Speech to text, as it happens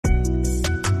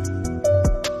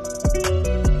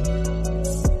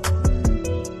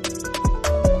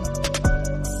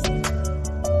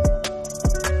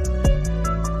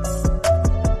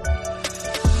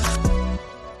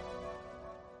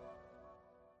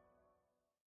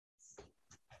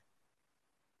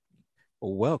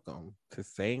Welcome to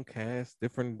Same Cast,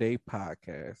 Different Day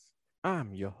podcast.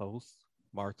 I'm your host,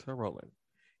 Marta Rowland,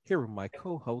 here with my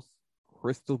co host,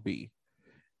 Crystal B.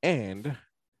 And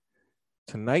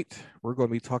tonight we're going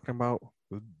to be talking about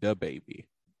the baby.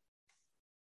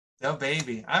 The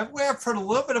baby. I've heard a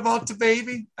little bit about the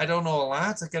baby. I don't know a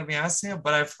lot. I gotta be honest with you,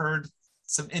 but I've heard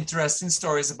some interesting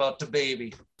stories about the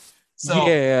baby. So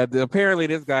Yeah, apparently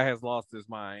this guy has lost his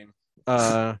mind.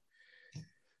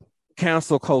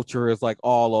 Cancel culture is like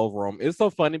all over him. It's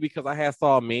so funny because I had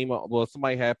saw a meme. Well,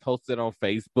 somebody had posted on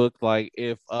Facebook like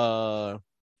if the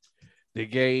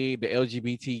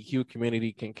LGBTQ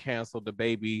community can cancel the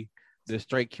baby, the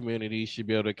straight community should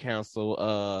be able to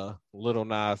cancel Little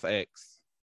Nas X.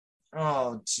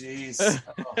 oh jeez.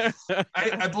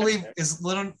 I believe is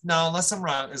little now, unless I'm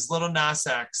wrong, is Little Nas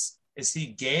X, is he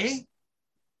gay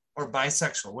or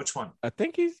bisexual? Which one? I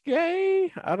think he's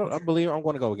gay. I Okay. believe I'm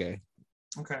going to go gay.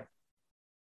 Okay.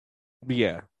 But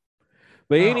yeah.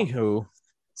 But Oh. anywho,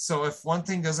 So if one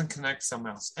thing doesn't connect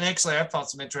something else. And actually I found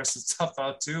some interesting stuff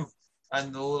out too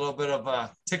on the little bit of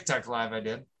a TikTok live I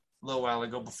did a little while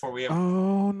ago before we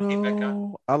oh came back on.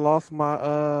 no, I lost my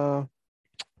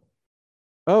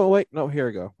oh wait, no, here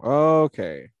we go.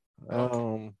 Okay.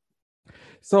 Okay.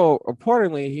 So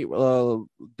reportedly,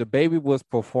 the baby was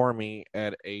performing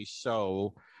at a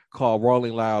show called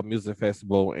Rolling Loud Music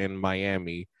Festival in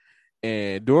Miami,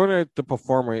 and during the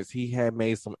performance, he had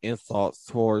made some insults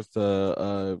towards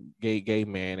the gay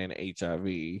man and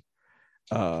HIV.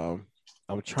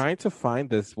 I'm trying to find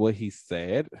this what he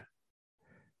said.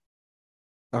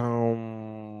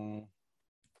 Um,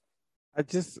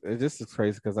 this is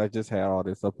crazy because I just had all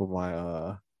this up on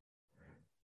my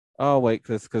Oh wait,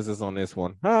 because it's on this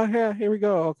one. Oh yeah, here we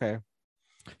go. Okay.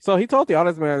 So he told the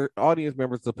audience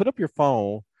members to put up your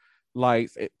phone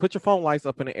lights, put your phone lights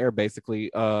up in the air,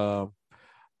 basically,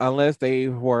 unless they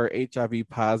were HIV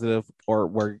positive or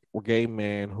were gay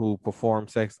men who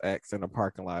performed sex acts in a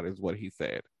parking lot, is what he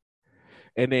said.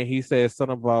 And then he said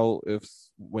something about if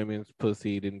women's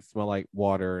pussy didn't smell like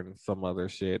water and some other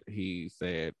shit. He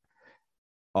said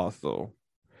also.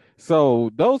 So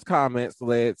those comments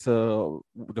led to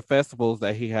the festivals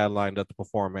that he had lined up to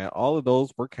perform at. All of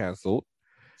those were canceled.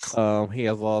 He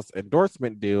has lost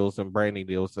endorsement deals and branding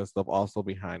deals and stuff also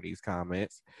behind these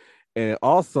comments. And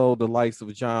also the likes of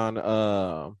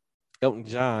Elton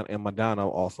John and Madonna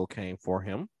also came for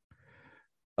him.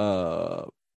 Uh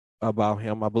about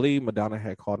him. I believe Madonna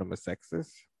had called him a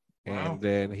sexist. Wow. And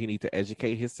then he need to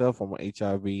educate himself on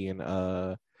HIV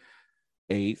and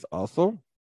AIDS also.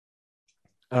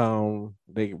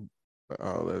 They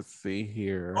let's see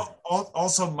here.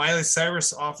 Also, Miley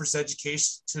Cyrus offers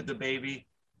education to the baby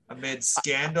amid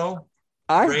scandal,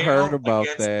 I heard rail about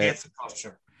against that. cancel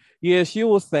culture. Yeah, she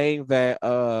was saying that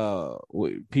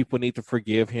people need to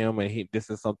forgive him, and this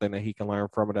is something that he can learn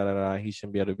from. He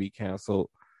shouldn't be able to be canceled.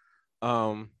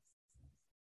 Um,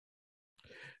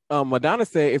 Madonna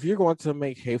said, if you're going to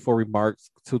make hateful remarks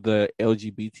to the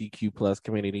LGBTQ plus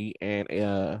community and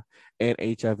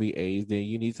HIV/AIDS, then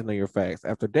you need to know your facts.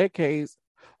 After decades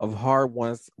of hard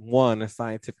won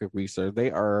scientific research,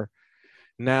 they are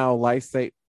now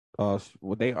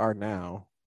they are now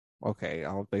okay.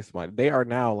 I don't think somebody. They are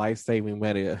now life-saving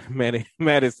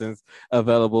medicines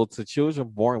available to children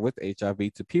born with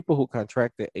HIV, to people who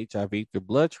contracted HIV through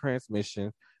blood transmission.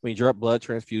 I mean, blood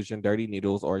transfusion, dirty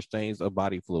needles, or exchange of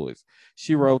body fluids.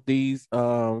 She wrote these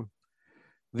new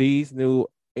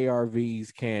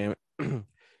ARVs can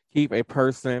keep a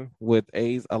person with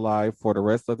AIDS alive for the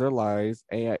rest of their lives.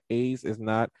 AIDS is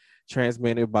not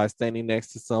transmitted by standing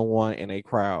next to someone in a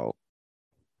crowd,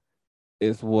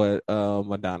 is what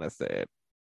Madonna said.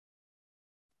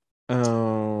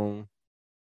 Um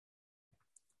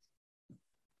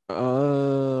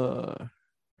uh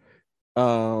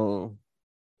um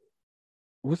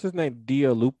what's his name?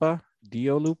 Dio Lupa?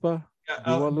 Dua Lupa?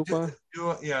 Dua Lipa.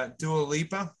 Dua Dua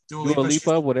Lipa.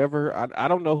 Lipa, whatever. I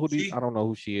don't know She, I don't know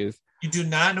who she is. you do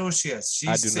not know who she is. She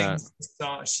I do not. sings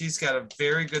song. She's got a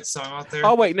very good song out Oh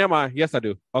there. wait, never mind. Yes, I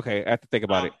do. Okay, I have to think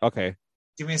about Um, it. Okay.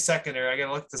 Give me a second here. I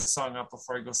gotta look this song up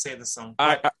before I go say the song.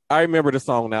 I, But I I remember the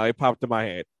song now. It popped in my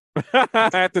head. I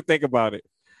have to think about it.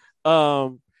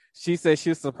 Um, she said she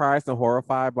was surprised and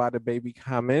horrified by the baby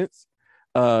comments.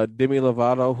 Demi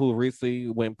Lovato, who recently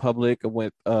went public and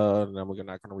went no, we're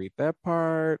not gonna read that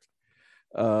part.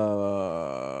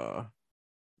 Uh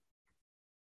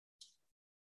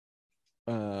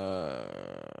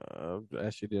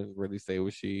Actually didn't really say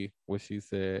what she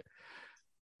said.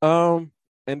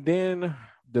 And then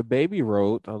the baby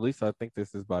wrote, at least I think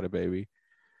this is by the baby.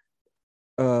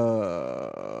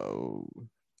 Uh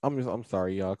I'm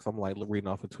sorry, y'all, because I'm like reading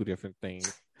off of two different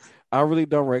things. I really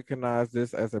don't recognize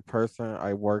this as a person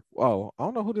I work. Oh, I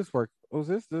don't know who this work. Was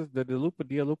this the Delupa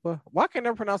Dialupa? Why can't I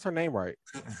never pronounce her name right?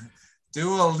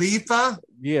 Dua Lipa.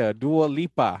 Yeah, Dua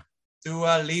Lipa.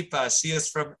 Dua Lipa. She is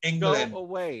from Go England.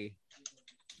 away.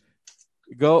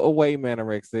 Go away,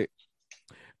 Manorexic.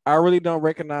 I really don't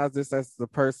recognize this as the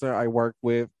person I work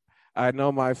with. I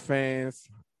know my fans.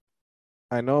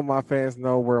 I know my fans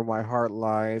know where my heart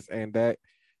lies, and that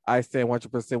I stand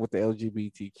 100% with the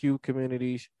LGBTQ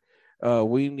community.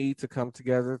 We need to come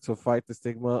together to fight the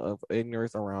stigma of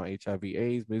ignorance around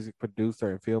HIV/AIDS. Music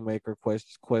producer and filmmaker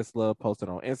Questlove posted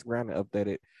on Instagram an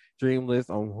updated dream list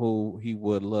on who he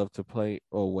would love to play.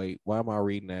 Oh wait, why am I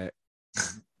reading that?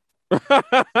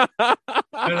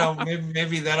 I don't know.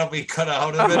 Maybe that'll be cut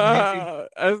out of it. Maybe.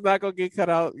 It's not gonna get cut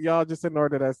out. Y'all just ignore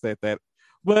that I said that.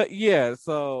 But yeah,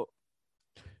 so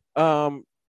um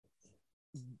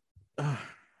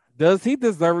does he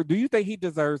deserve, do you think he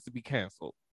deserves to be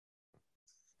canceled?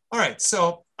 All right.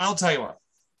 So I'll tell you what.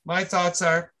 My thoughts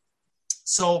are,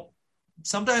 so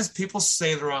sometimes people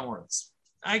say the wrong words.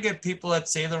 I get people that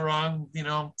say the wrong,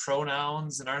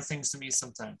 pronouns and other things to me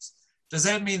sometimes. Does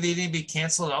that mean they need to be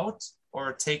canceled out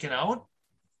or taken out?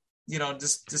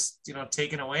 Just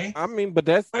taken away? I mean, but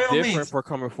that's different means, for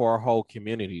coming for a whole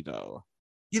community, though.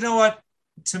 You know what?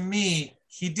 To me,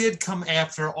 he did come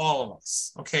after all of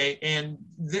us. Okay. And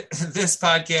this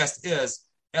podcast is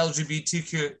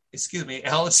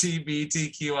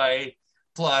LGBTQIA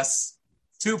plus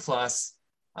 2+.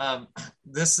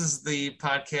 This is the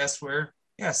podcast where,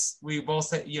 yes, we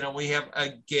both, we have a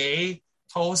gay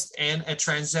host and a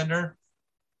transgender,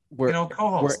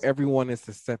 co-host. Where everyone is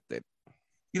accepted.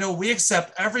 We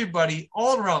accept everybody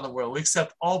all around the world. We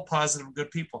accept all positive,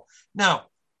 good people. Now,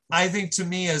 I think he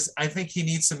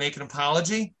needs to make an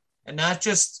apology and not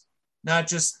just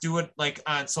do it like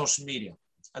on social media.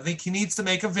 I think he needs to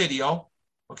make a video,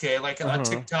 okay, like a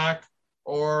TikTok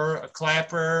or a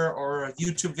Clapper or a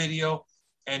YouTube video,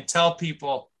 and tell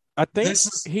people. I think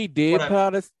he did put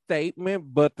out a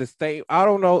statement, but I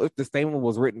don't know if the statement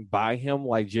was written by him,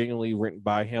 like genuinely written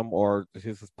by him, or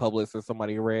his publicist or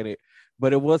somebody read it.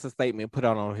 But it was a statement put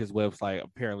out on his website.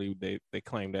 Apparently, they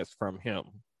claim that's from him.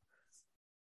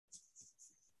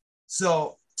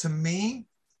 So to me,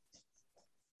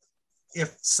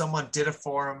 if someone did it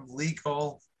for him,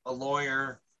 legal, a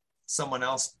lawyer, someone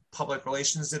else, public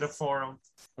relations did it for him,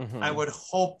 I would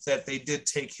hope that they did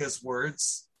take his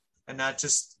words and not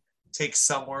just take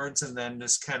some words and then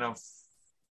just kind of,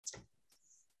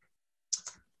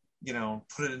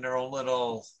 put it in their own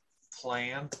little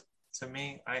plan. To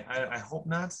me, I hope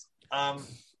not. I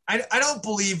don't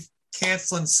believe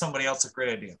canceling somebody else is a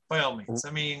great idea, by all means.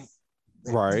 I mean,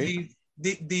 right.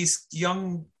 These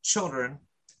young children,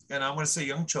 and I'm going to say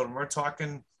young children, we're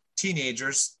talking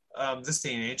teenagers, this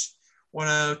day and age, want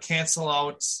to cancel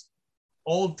out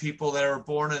old people that were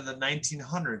born in the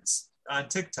 1900s on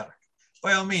TikTok.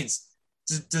 By all means,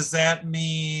 does that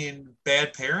mean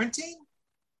bad parenting?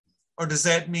 Or does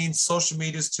that mean social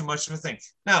media is too much of a thing?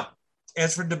 Now,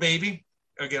 as for DaBaby,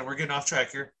 again, we're getting off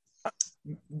track here.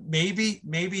 Maybe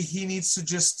he needs to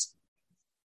just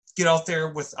get out there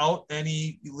without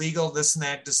any legal this and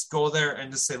that. Just go there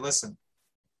and just say, listen,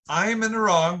 I am in the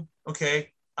wrong.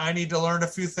 Okay. I need to learn a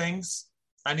few things.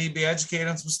 I need to be educated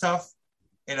on some stuff.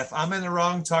 And if I'm in the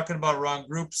wrong, talking about wrong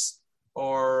groups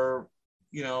or,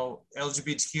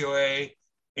 LGBTQA,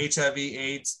 HIV,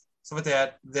 AIDS, stuff like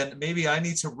that, then maybe I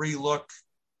need to relook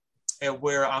at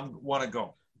where I want to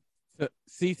go.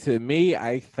 See, to me,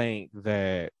 I think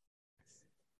that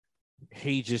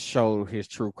he just showed his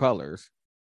true colors.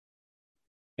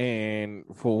 And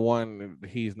for one,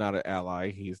 he's not an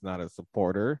ally. He's not a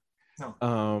supporter.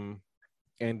 No.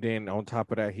 And then on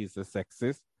top of that, he's a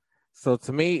sexist. So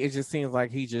to me, it just seems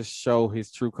like he just showed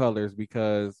his true colors,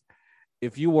 because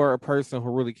if you were a person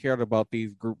who really cared about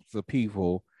these groups of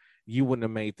people, you wouldn't have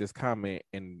made this comment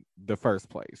in the first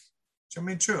place. I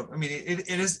mean, true. I mean,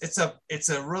 it's a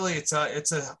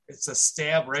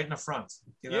stab right in the front.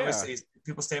 It's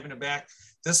people stabbing the back.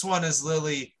 This one is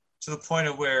literally to the point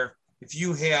of where if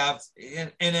you have,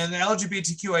 and in the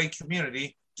LGBTQA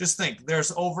community, just think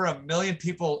there's over 1 million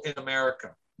people in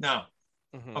America now.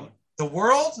 The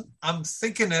world, I'm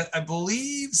thinking it, I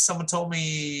believe someone told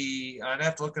me, I'd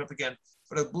have to look it up again,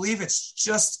 but I believe it's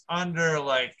just under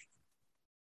like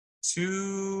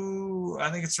I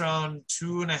think it's around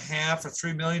 2.5 or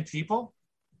 3 million people,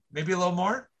 maybe a little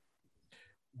more.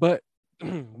 But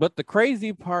the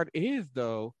crazy part is,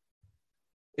 though,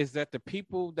 is that the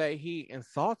people that he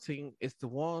insulting is the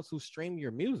ones who stream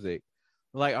your music.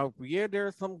 Like, there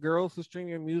are some girls who stream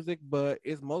your music, but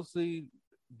it's mostly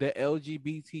the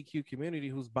LGBTQ community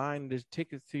who's buying the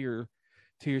tickets to your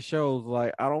shows.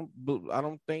 Like I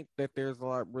don't think that there's a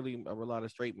lot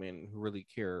of straight men who really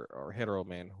care, or hetero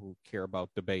men who care about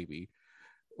the baby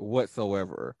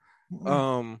whatsoever. Mm-mm.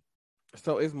 Um,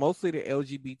 so it's mostly the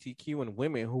LGBTQ and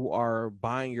women who are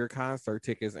buying your concert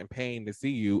tickets and paying to see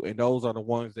you, and those are the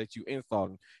ones that you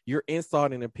insult. You're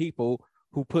insulting the people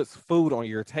who puts food on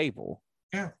your table,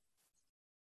 Yeah,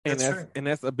 that's right. and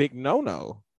that's a big no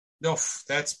no. No,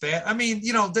 that's bad. I mean,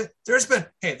 there's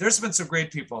been some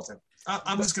great people out there.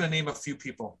 I'm But just going to name a few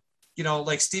people.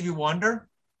 Like Stevie Wonder,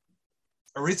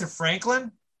 Aretha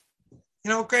Franklin.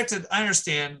 Granted, I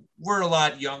understand we're a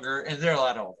lot younger and they're a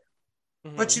lot older.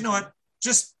 But you mhm. know what?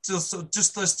 Just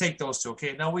let's take those two.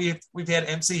 Okay. Now we've had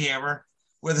MC Hammer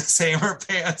with his Hammer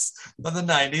pants of the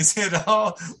 '90s.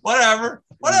 Whatever.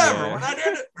 Yeah,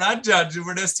 We're not judging.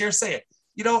 We're just here saying.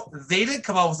 They didn't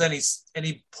come out with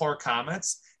any poor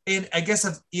comments. And I guess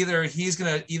if either he's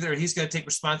gonna take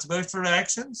responsibility for his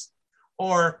actions,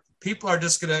 or people are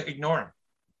just gonna ignore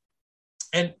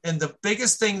him. And the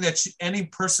biggest thing that any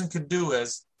person can do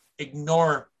is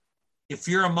ignore. If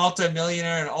you're a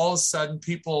multimillionaire and all of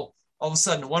a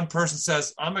sudden one person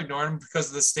says, I'm ignoring him because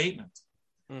of this statement.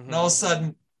 And all of a mhm.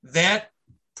 sudden that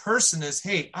person is,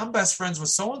 hey, I'm best friends with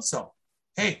so-and-so.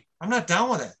 Hey, I'm not down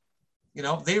with it.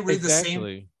 They read the same,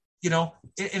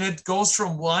 Exactly. and it goes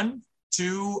from one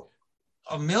to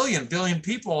a million, billion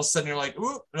people. All of a sudden you're like,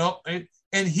 ooh, no.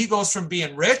 And he goes from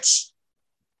being rich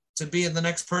to being the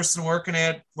next person working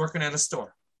at a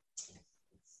store.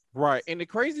 Right. And the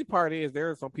crazy part is there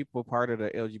are some people part of the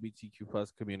LGBTQ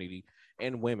plus community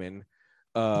and women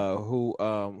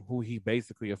who he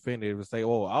basically offended and say,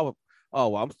 well,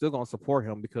 I'm still gonna support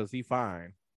him because he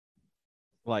fine.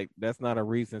 Like that's not a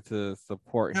reason to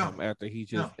support No, him after he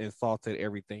just no. insulted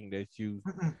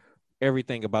Mm-mm.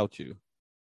 everything about you.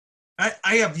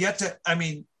 I have yet to. I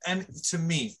mean, and to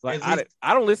me, Like at least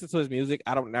I don't listen to his music.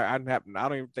 I don't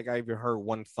even think I even heard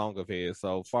one song of his.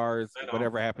 So far as I don't.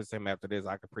 whatever happens to him after this,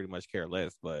 I could pretty much care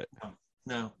less. But No,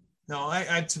 no,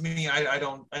 no. To me, I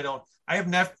don't. I don't. I have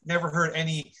never heard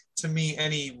any. To me,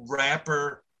 any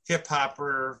rapper, hip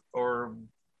hopper, or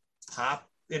pop,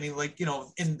 any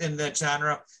in that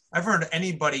genre. I've heard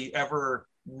anybody ever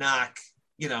knock.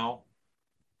 You know.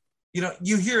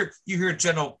 You hear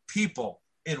general people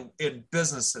in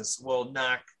businesses will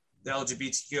knock the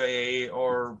LGBTQIA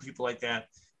or people like that,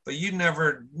 but you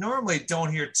never normally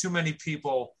don't hear too many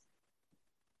people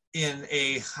in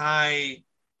a high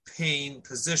paying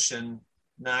position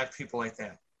knock people like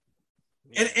that.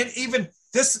 yeah. And even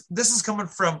this is coming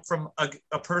from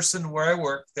a person where I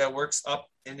work that works up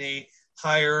in a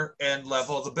higher end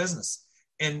level of the business,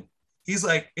 and he's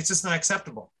like, it's just not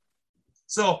acceptable.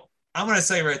 So I'm going to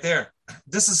say right there,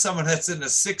 this is someone that's in the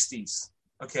 60s,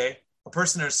 okay? A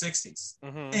person in their 60s.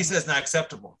 And he Mm-hmm. says not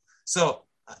acceptable. So,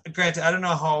 granted, I don't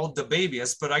know how old the baby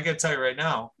is, but I got to tell you right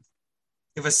now,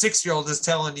 if a 6-year-old is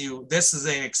telling you this is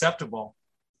ain't acceptable,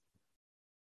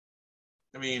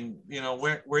 I mean,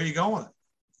 where are you going with it?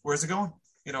 Where's it going?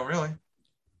 Really.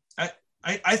 I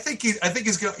I think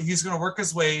he's gonna work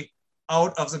his way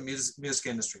out of the music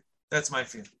industry. That's my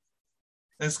feeling.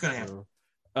 That's gonna happen.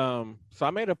 True. So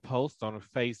I made a post on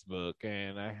Facebook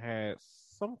and I had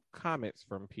some comments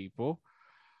from people.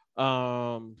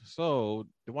 So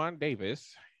Dewan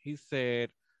Davis, he said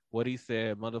what he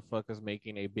said, motherfuckers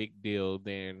making a big deal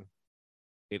than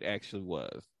it actually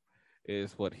was,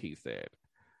 is what he said.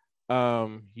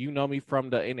 You know me from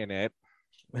the internet.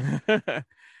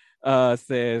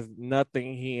 Says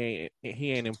nothing, he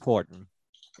ain't important.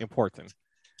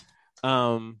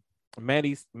 Um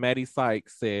Maddie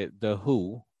Sykes said the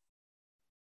Who,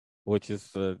 which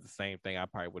is the same thing I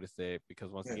probably would have said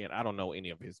because once Yeah. again I don't know any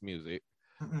of his music.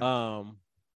 Mm-mm. Um,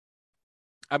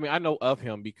 I mean I know of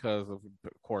him because of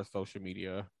course social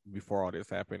media before all this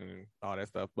happened and all that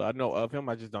stuff, but I know of him.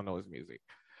 I just don't know his music.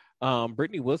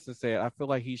 Brittany Wilson said I feel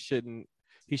like he should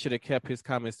have kept his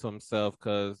comments to himself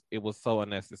because it was so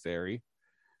unnecessary.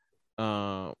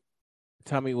 Um,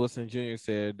 Tommy Wilson Jr.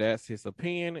 said that's his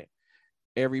opinion.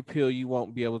 Every pill you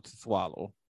won't be able to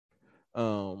swallow.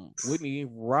 Whitney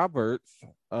Roberts,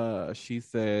 she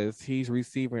says he's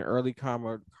receiving early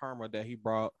karma that he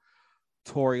brought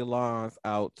Tory Lanez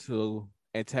out to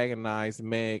antagonize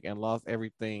Meg and lost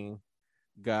everything.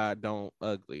 God don't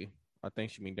ugly. I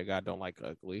think she mean that God don't like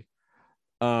ugly.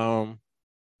 Um,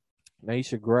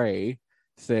 Naisha Gray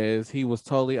says he was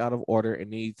totally out of order and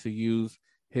needs to use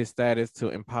his status to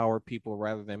empower people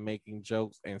rather than making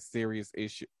jokes and serious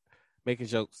issue, making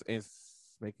jokes and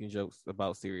making jokes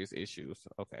about serious issues.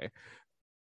 Okay,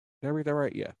 did I read that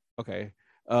right? Yeah. Okay.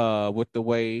 with the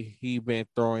way he been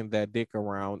throwing that dick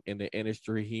around in the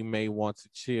industry, he may want to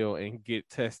chill and get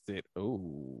tested.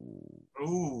 Ooh.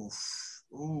 Ooh,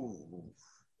 ooh,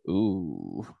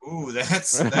 Ooh. ooh. That's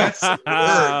some words.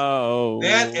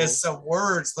 That is some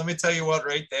words. Let me tell you what,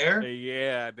 right there.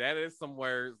 Yeah, that is some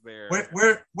words there.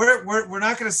 We're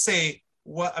not going to say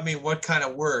what I mean. What kind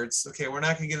of words? Okay, we're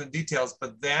not going to get into details,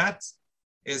 but that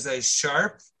is a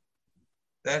sharp.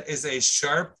 That is a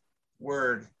sharp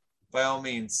word, by all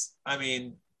means. I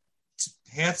mean,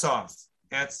 hats off.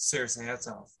 Seriously, hats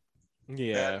off.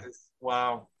 Yeah. That is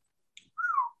wow.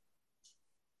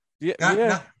 Yeah. Not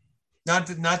Yeah.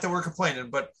 not not that we're complaining,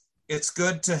 but it's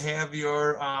good to have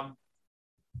your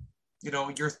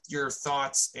your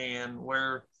thoughts and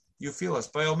where you feel us.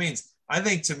 By all means, I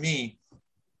think to me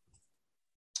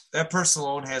that person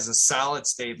alone has a solid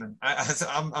statement.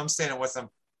 I'm standing with him.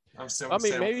 I mean,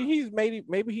 Standing with him.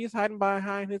 maybe he's hiding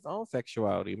behind his own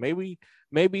sexuality. Maybe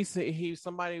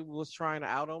somebody was trying to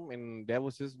out him, and that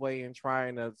was his way in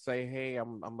trying to say, "Hey,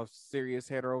 I'm a serious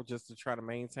hetero," just to try to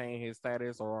maintain his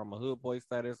status, or I'm a hood boy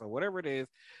status, or whatever it is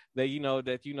that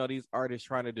these artists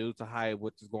trying to do to hide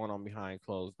what's going on behind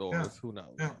closed Yeah, doors. Who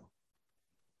knows?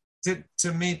 yeah.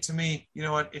 To me, you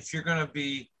know what? If you're gonna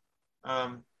be,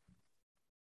 um,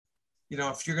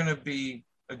 if you're gonna be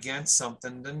against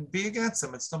something, then be against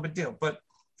them. It's no big deal. But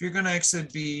if you're gonna actually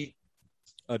be,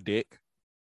 A dick.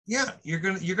 yeah, you're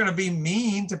gonna be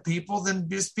mean to people, then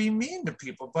just be mean to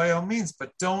people by all means.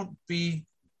 But don't be,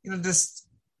 just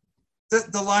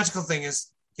the logical thing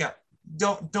is, yeah,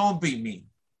 don't be mean.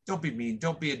 Don't be mean.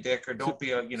 Don't be a dick, or To, don't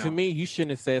be a, to me, you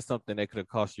shouldn't have said something that could have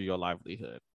cost you your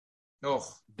livelihood. oh,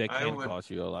 That I can would. cost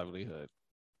you your livelihood.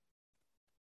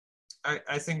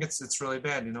 I think it's really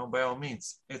bad. By all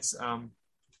means,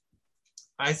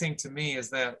 I think to me is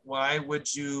that why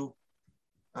would you,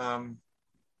 um,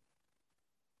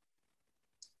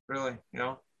 really,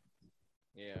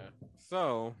 Yeah.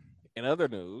 So, in other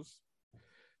news,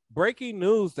 breaking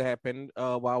news that happened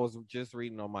while I was just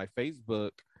reading on my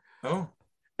Facebook, oh,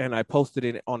 and I posted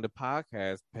it on the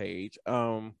podcast page.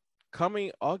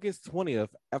 Coming August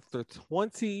 20th, after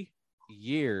 20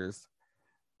 years,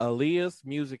 Aaliyah's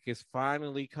music is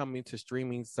finally coming to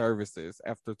streaming services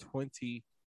after 20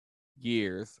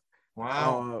 years.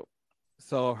 wow, Uh,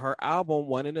 so her album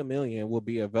One in a Million will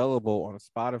be available on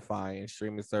Spotify and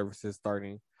streaming services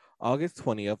starting August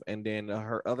 20th, and then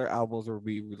her other albums will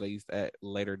be released at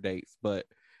later dates. But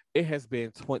it has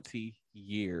been 20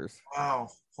 years wow,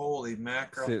 holy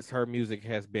mackerel, since her music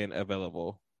has been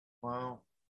available. wow,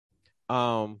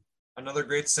 Um, another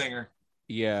great singer.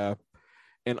 yeah,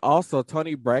 and also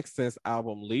Tony Braxton's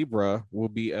album Libra will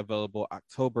be available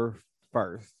October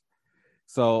 1st.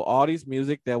 So all these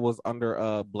music that was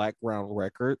under Blackground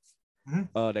Records,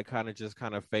 Mhm. that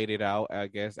kind of faded out, I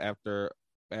guess after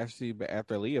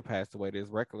Leah passed away, this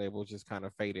record label just kind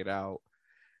of faded out,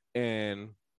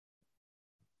 and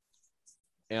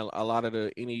a lot of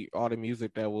all the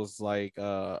music that was like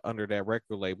under that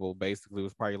record label basically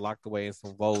was probably locked away in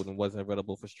some vault and wasn't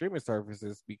available for streaming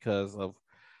services because of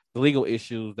the legal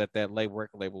issues that record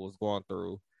label was going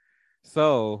through.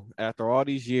 So after all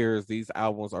these years, these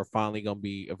albums are finally gonna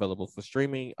be available for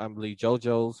streaming. I believe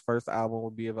JoJo's first album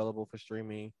will be available for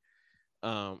streaming.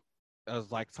 Um, it was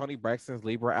like Tony Braxton's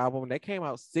Libra album that came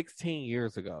out 16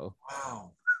 years ago,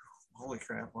 Wow, holy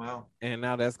crap, wow. and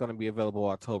now that's gonna be available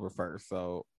October 1st.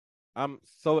 So I'm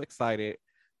so excited.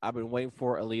 I've been waiting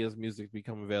for Aaliyah's music to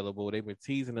become available. They've been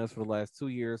teasing us for the last 2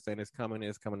 years, saying it's coming,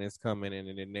 it's coming, it's coming, and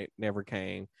it never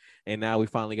came. And now we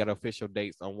finally got official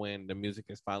dates on when the music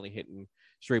is finally hitting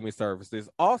streaming services.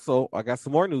 Also, I got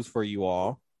some more news for you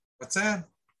all. What's that?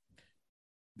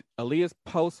 Aaliyah's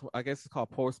I guess it's called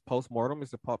postmortem.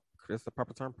 Is the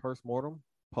proper term? Postmortem?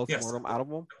 Yes. Postmortem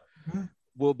album Mhm.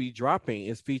 will be dropping.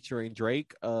 It's featuring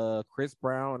Drake, Chris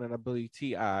Brown, and I believe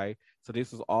T.I. So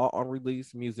this was all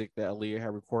unreleased music that Aaliyah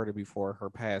had recorded before her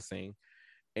passing,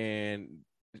 and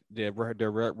the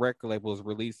record label is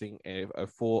releasing a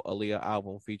full Aaliyah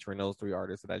album featuring those three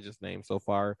artists that I just named so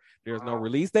far. There's no Wow.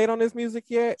 release date on this music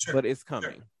yet, Sure, but it's sure.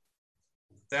 coming.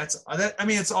 That's that. I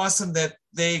mean, it's awesome that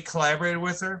they collaborated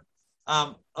with her.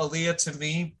 Aaliyah to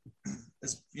me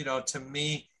is, to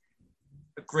me,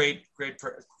 a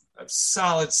a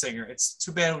solid singer. It's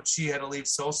too bad she had to leave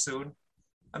so soon.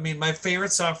 I mean, my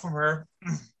favorite song from her,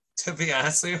 to be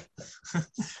honest with you,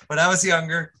 when I was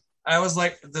younger, I was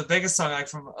like the biggest song I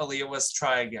from Aaliyah was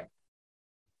 "Try Again."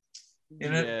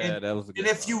 That was a good And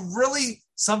if song. you really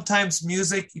sometimes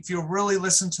music, if you really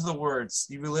listen to the words,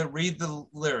 you really read the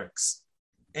lyrics,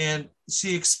 and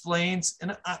she explains,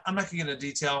 and I'm not going to get into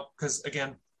detail because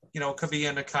again, it could be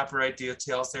into copyright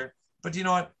details there. But you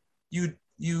know what?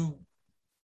 you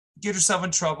get yourself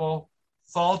in trouble,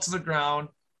 fall to the ground,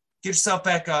 get yourself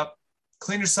back up,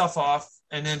 clean yourself off,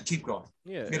 and then keep going.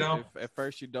 Yeah, You know, if at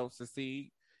first you don't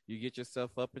succeed, you get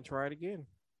yourself up and try it again.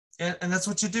 and that's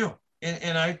what you do.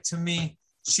 And I, to me,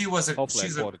 Hopefully, I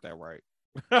she's a. quoted that right.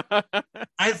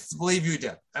 I believe you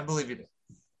did. I believe you did.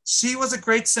 She was a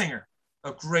great singer,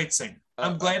 a great singer.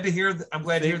 I'm glad to hear. I'm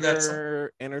glad to hear that. Song.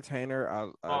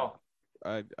 Entertainer.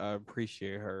 I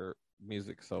appreciate her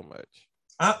music so much.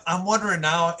 I'm wondering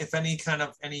now if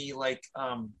any like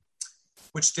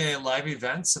which day live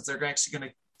events, if they're actually going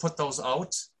to put those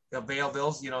out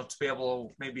available, to be able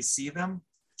to maybe see them.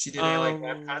 She did any like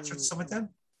live concerts, something like that.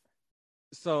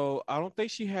 So I don't think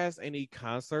she has any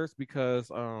concerts because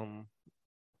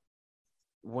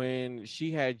when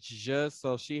she had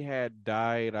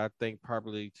died, I think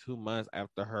probably 2 months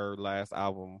after her last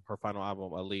album, her final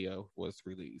album, Aaliyah, was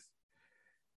released.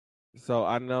 So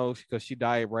I know because she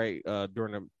died right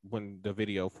during when the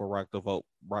video for Rock the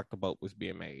Boat was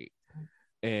being made.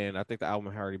 And I think the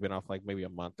album had already been off like maybe a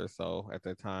month or so at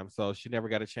that time. So she never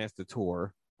got a chance to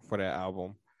tour for that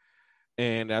album.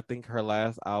 And I think her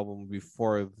last album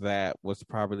before that was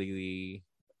probably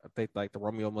I think like the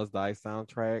Romeo Must Die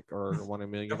soundtrack or the 1 in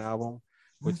a Million album,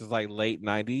 which is like late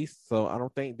 90s. So I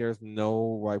don't think there's no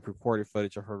like recorded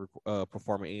footage of her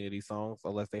performing any of these songs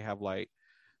unless they have like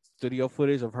studio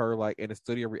footage of her like in the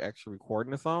studio actually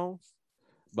recording the songs.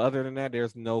 But other than that,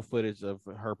 there's no footage of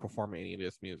her performing any of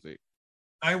this music.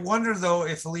 I wonder though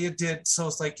if Aaliyah did. So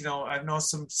it's like I've known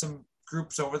some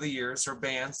groups over the years or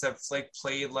bands that like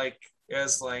played like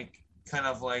as like kind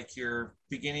of like your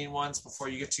beginning ones before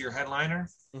you get to your headliner.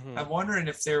 Mm-hmm. I'm wondering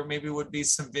if there maybe would be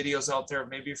some videos out there,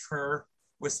 maybe for her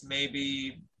with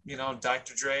maybe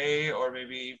Dr. Dre or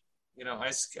maybe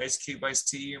Ice Cube,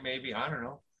 Ice-T, or maybe I don't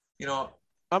know.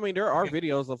 I mean, there are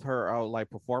videos of her out like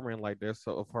performing like this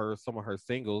of some of her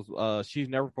singles. She's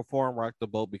never performed Rock the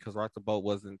Boat because Rock the Boat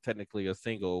wasn't technically a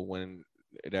single when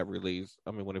that released.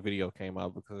 I mean, when the video came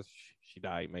out because she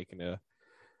died making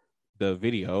the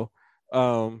video.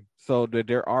 So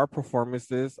there are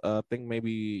performances. I think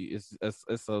maybe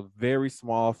it's a very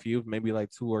small few, maybe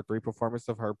like 2 or 3 performances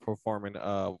of her performing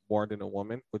More Than a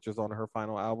Woman, which is on her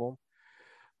final album.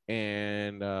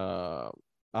 And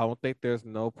I don't think there's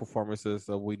no performances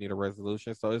of We Need a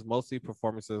Resolution. So it's mostly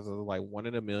performances of like 1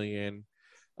 in a Million.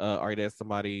 Are you that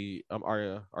somebody?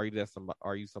 Are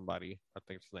you somebody? I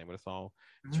think it's the name of the song.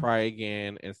 Mm-hmm. Try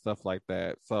Again and stuff like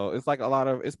that. So it's like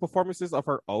it's performances of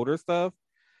her older stuff.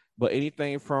 But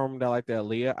anything from that, like the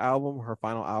Aaliyah album, her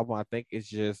final album, I think it's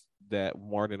just that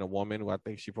More Than a Woman, who I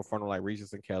think she performed like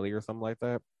Regis and Kelly or something like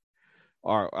that.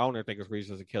 Or I don't even think it's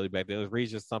Regis and Kelly back then. It was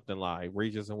Regis something live.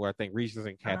 Regis and I think Regis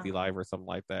and Kathy live or something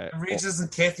like that. Regis and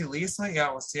Kathy Lee,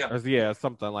 yeah,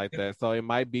 something like that. So it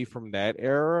might be from that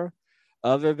era.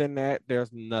 Other than that,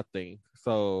 there's nothing.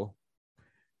 So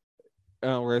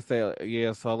we're gonna say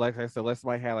yeah. So like I said, unless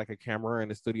somebody had like a camera in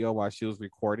the studio while she was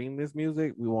recording this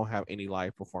music, we won't have any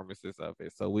live performances of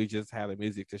it. So we just have the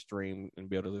music to stream and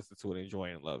be able to listen to it,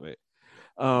 enjoy and love it.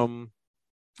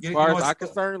 As far as I'm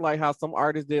concerned, like how some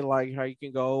artists did, like how you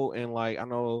can go and like I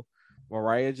know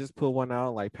Mariah just put one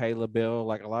out, like Pay LaBelle,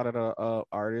 like a lot of the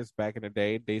artists back in the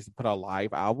day, they used to put out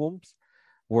live albums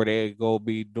where they go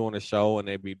be doing a show and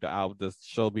the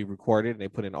show be recorded and they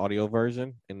put an audio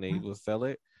version and they will sell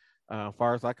it. As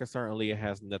far as I'm concerned, Aaliyah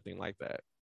has nothing like that.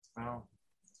 Oh,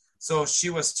 so she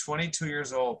was 22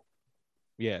 years old.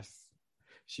 Yes,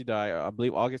 she died, I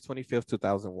believe, August 25th,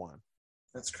 2001.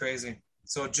 That's crazy.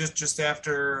 So just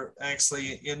after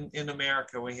actually in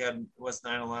America we was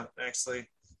 9/11 actually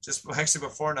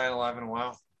before 9/11.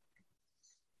 Wow.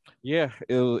 Yeah,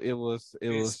 it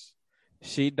was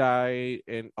she died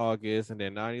in August and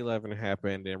then 9/11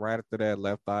 happened and right after that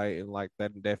Left Eye in like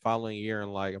that following year in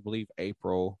like I believe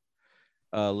April,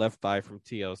 Left Eye from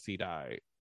TLC died.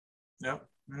 Yep.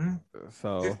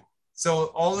 Mm-hmm. So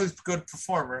all those good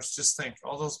performers, just think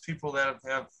all those people that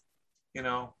have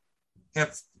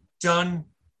done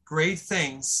great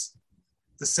things.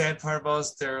 The sad part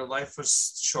was their life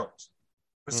was short.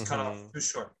 It was cut off too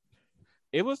short.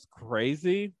 It was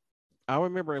crazy. I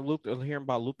remember hearing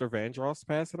about Luther Vandross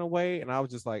passing away, and I was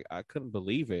just like, I couldn't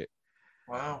believe it.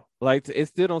 Wow. Like it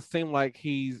still don't seem like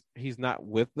he's not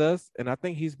with us, and I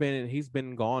think he's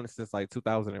been gone since like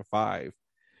 2005.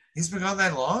 He's been gone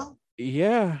that long?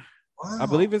 Yeah. Wow. I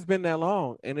believe it's been that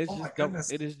long, and it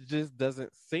just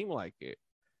doesn't seem like it.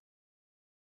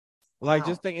 Like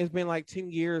just think it's been like 10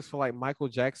 years for like Michael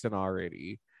Jackson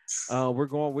already.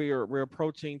 We're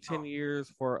approaching 10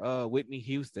 years for Whitney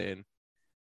Houston.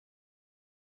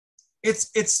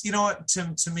 It's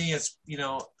to me it's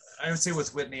I would say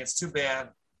with Whitney it's too bad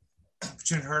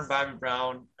between her and Bobby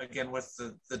Brown, again with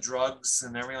the drugs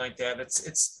and everything like that.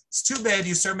 It's too bad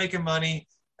you start making money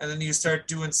and then you start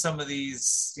doing some of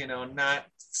these, not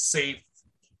safe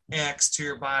acts to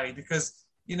your body because,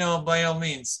 by all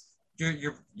means,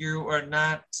 you are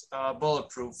not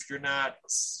bulletproof. You're not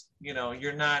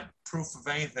proof of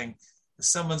anything. If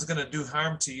someone's going to do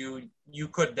harm to you, you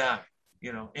could die,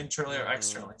 internally or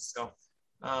externally. So,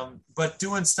 but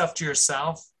doing stuff to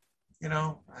yourself,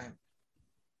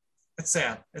 it's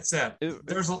sad. It's sad. It's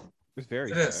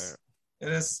very it sad. is. It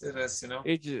is. It is.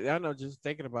 I know. Just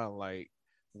thinking about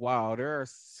wow, there are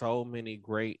so many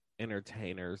great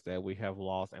entertainers that we have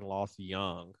lost and lost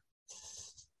young,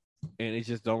 and it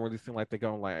just don't really seem like they're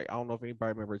going. I don't know if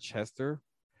anybody remember Chester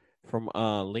from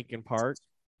Linkin Park.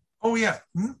 Oh yeah.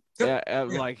 Mm-hmm.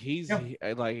 Yep.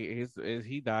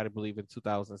 He died, I believe, in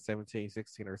 2017,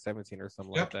 16 or 17 or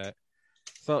something like that.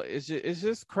 So it's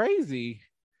just crazy.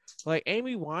 Like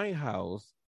Amy Winehouse.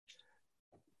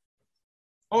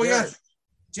 Oh yeah.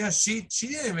 She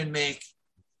didn't even make.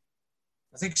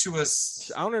 I think she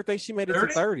was. I don't think she made it 30?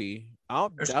 To 30. I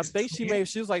think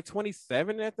she was like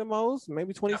 27 at the most,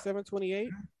 maybe 27, 28.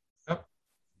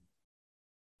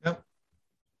 Yep.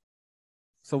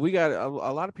 So we got a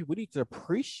lot of people. We need to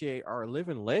appreciate our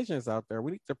living legends out there.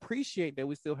 We need to appreciate that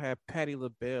we still have Patti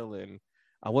LaBelle, and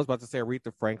I was about to say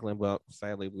Aretha Franklin, but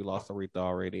sadly we lost Aretha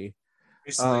already.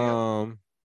 Recently,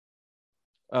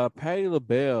 Patti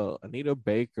LaBelle, Anita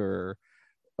Baker.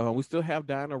 We still have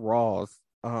Diana Ross.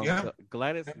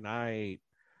 Gladys Knight.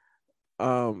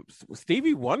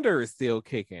 Stevie Wonder is still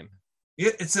kicking.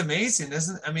 It's amazing,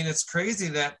 isn't it? I mean, it's crazy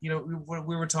that we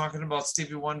were talking about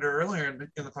Stevie Wonder earlier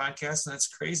in the podcast, and it's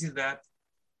crazy that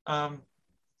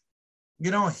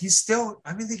he's still.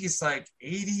 I think he's like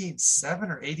 87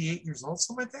 or 88 years old,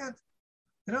 something like that.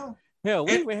 Hell,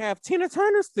 we even have Tina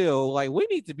Turner still. Like, we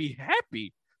need to be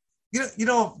happy.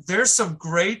 There's some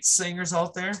great singers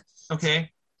out there. Okay,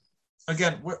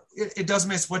 again, it doesn't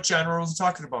matter what genre we're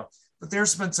talking about, but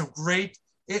there's been some great.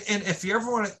 And if you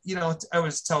ever want to, I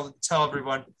always tell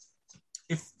everyone,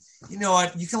 if you know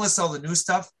what, you can listen to all the new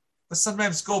stuff, but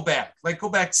sometimes go back,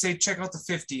 say, check out the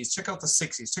 50s, check out the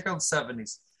 60s, check out the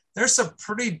 70s. There's some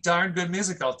pretty darn good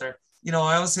music out there. I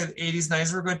always said 80s,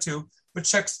 90s were good too, but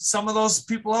check some of those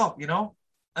people out.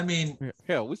 I mean,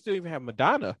 hell, we still even have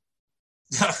Madonna.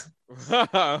 She's in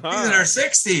her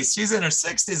 60s. She's in her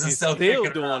 60s and still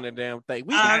doing the damn thing.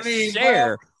 We got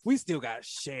Cher. We still got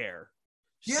Cher.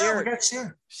 Yeah, we got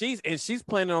Cher. She's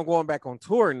planning on going back on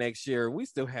tour next year. We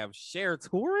still have Cher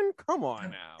touring. Come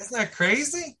on now. Isn't that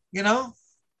crazy?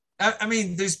 I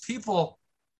mean, there's people,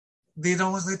 they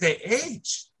don't look like they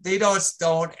age. They don't.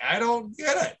 I don't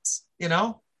get it.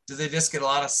 Do they just get a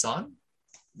lot of sun?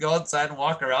 Go outside and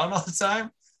walk around all the time?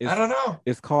 I don't know.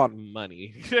 It's called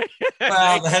money.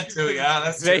 Well, that too. Yeah,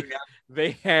 that's true. Yeah.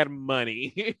 They had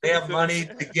money. They have money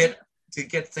to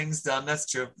get things done. That's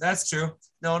true. That's true.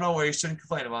 No way. You shouldn't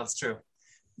complain about it. It's true.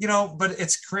 But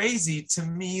it's crazy to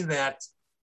me that,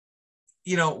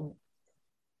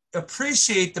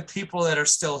 appreciate the people that are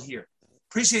still here.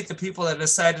 Appreciate the people that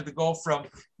decided to go from,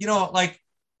 like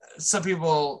some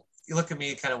people, you look at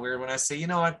me kind of weird when I say, you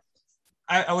know what?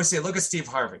 I always say, look at Steve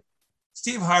Harvey.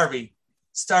 Steve Harvey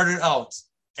started out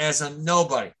as a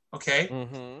nobody. Okay.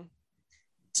 Mm-hmm.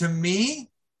 To me,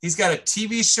 he's got a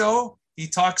TV show. He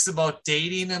talks about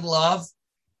dating and love.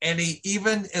 And he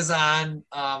even is on,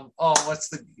 what's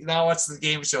the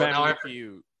game show?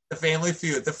 Feud. The Family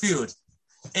Feud, The Feud.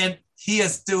 And he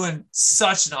is doing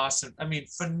such an awesome,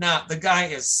 the guy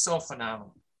is so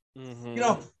phenomenal.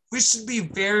 Mm-hmm. We should be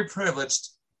very privileged,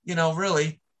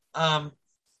 really. The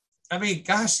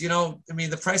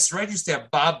Price is Right used to have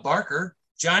Bob Barker.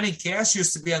 Johnny Cash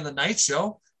used to be on the Night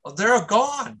Show. Well, they're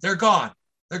gone. They're gone.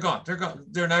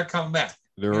 They're not coming back.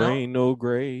 There ain't no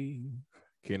grave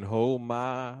can hold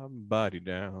my body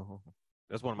down.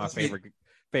 That's one of my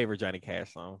favorite Johnny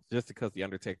Cash songs, just because the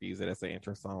Undertaker used it as an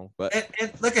intro song. But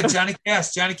and look at Johnny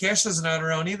Cash. Johnny Cash doesn't own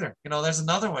her own either. There's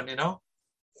another one.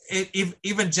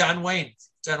 Even John Wayne.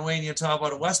 John Wayne, you talk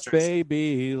about a Western.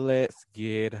 Baby, let's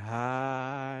get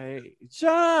high.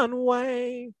 John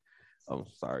Wayne. Oh,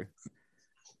 sorry.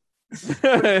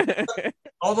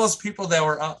 All those people that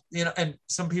were up, and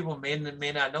some people may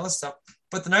not know this stuff.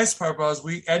 But the nice part was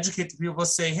we educate the people,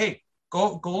 say, hey,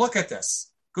 go look at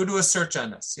this. Go do a search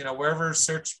on this. Wherever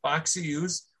search box you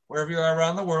use, wherever you are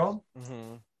around the world,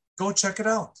 mm-hmm. Go check it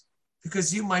out.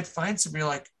 Because you might find something you're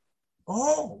like,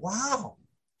 oh, wow,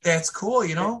 that's cool,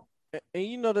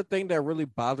 And the thing that really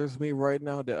bothers me right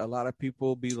now, that a lot of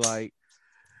people be like,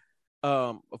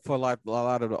 For like a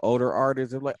lot of the older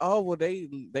artists, they're like, oh well, they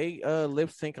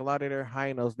lip sync a lot of their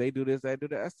high notes. They do this, they do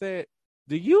that. I said,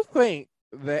 do you think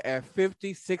that at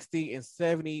 50, 60, and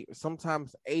 70,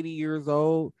 sometimes 80 years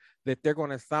old, that they're going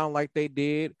to sound like they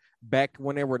did back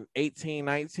when they were 18,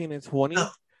 19, and No, 20?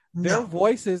 Their no,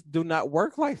 voices do not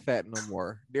work like that no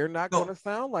more. They're not going no, to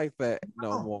sound like that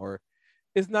no no. more.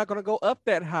 It's not going to go up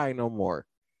that high no more.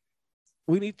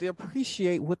 We need to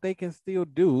appreciate what they can still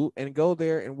do and go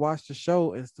there and watch the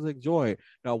show and still enjoy it.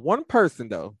 Now, one person,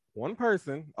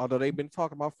 although they've been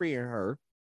talking about freeing her,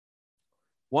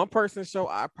 one person show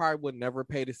I probably would never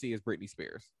pay to see is Britney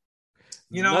Spears.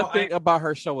 You know, Nothing about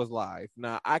her show is live.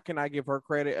 Now, I cannot give her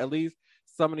credit. At least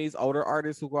some of these older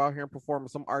artists who go out here and perform,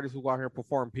 some artists who go out here and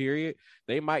perform, period,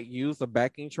 they might use a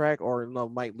backing track or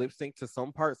might lip sync to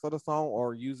some parts of the song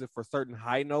or use it for certain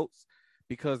high notes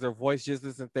because their voice just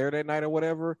isn't there that night or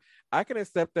whatever. I can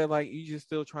accept that, like, you just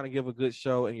still trying to give a good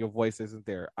show and your voice isn't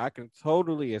there. I can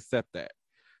totally accept that.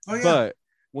 oh yeah, But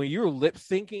when you're lip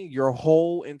syncing your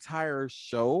whole entire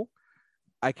show,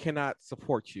 I cannot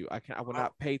support you. I will oh,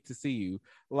 not pay to see you.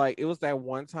 Like, it was that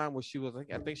one time when she was,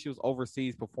 I think she was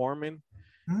overseas performing,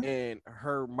 hmm? and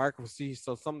her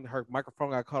microphone, her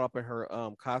microphone got caught up in her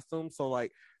costume. So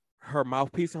like her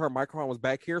mouthpiece and her microphone was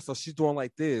back here. So she's doing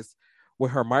like this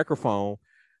with her microphone.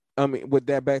 I mean, with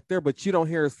that back there, but you don't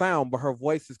hear a sound, but her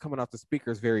voice is coming off the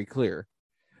speakers very clear.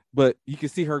 But you can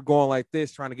see her going like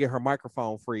this, trying to get her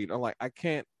microphone freed. I'm like, I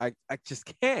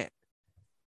just can't.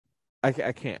 I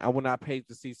can't. I will not pay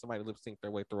to see somebody lip sync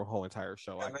their way through a whole entire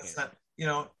show. I And that's can't.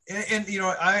 not, and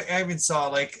I even saw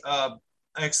like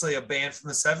actually a band from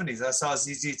the 70s. I saw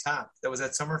ZZ Top that was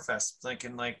at Summerfest like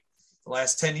in like the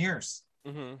last 10 years.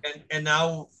 Mm-hmm. And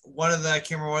now I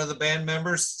can't remember one of the band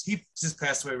members, he just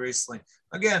passed away recently.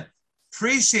 Again,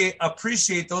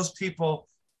 appreciate those people.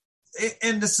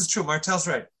 And this is true. Martel's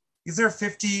right. If they're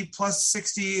 50 plus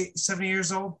 60, 70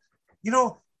 years old,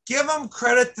 give them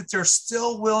credit that they're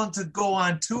still willing to go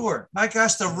on tour. My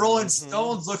gosh, the Rolling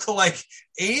Stones look like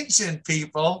ancient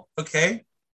people, okay?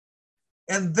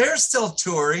 And they're still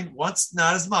touring, once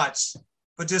not as much,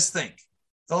 but just think,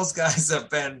 those guys have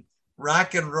been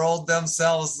rock and rolled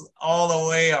themselves all the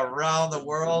way around the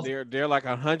world. They're like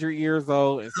 100 years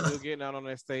old and still getting out on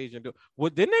that stage and do. Well,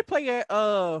 didn't they play at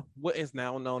what is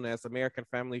now known as American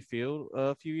Family Field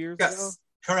a few years ago? Yes,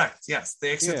 correct. Yes,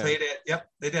 they actually played it. Yep,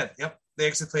 they did. Yep, they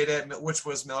actually played it, which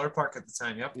was Miller Park at the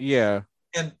time. Yep. Yeah.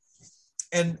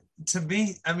 And to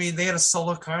me, I mean, they had a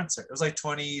solo concert. It was like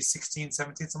 2016,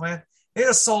 17, something like that. They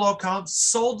had a solo concert,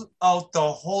 sold out the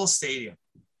whole stadium.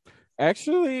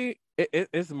 Actually,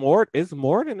 it's more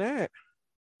than that.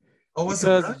 Oh, was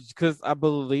it? Because I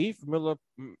believe Miller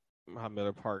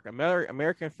Park,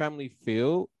 American Family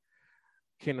Field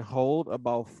can hold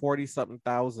about 40 something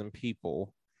thousand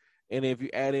people. And if you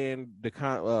add in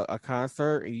a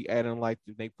concert, and you add in like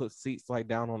they put seats like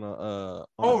down on a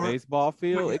baseball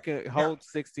field, it can hold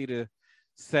 60 to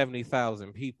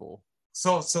 70,000 people.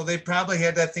 So they probably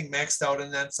had that thing maxed out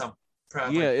and then some.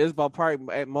 Probably. Yeah, it's about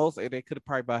probably at most they could have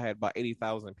probably had about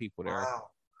 80,000 people there. Wow.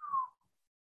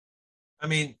 I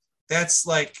mean, that's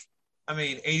like,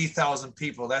 80,000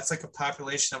 people. That's like a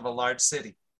population of a large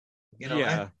city.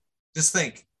 Yeah. Just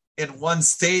think, in one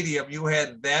stadium, you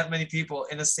had that many people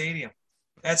in a stadium.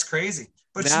 That's crazy.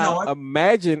 But now, you know what?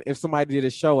 Imagine if somebody did a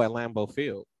show at Lambeau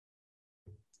Field.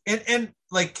 And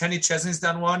like Kenny Chesney's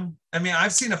done one. I mean,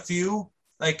 I've seen a few.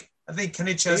 Like, I think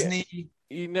Kenny Chesney.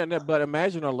 But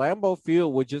imagine a Lambeau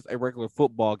Field with just a regular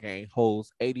football game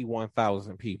holds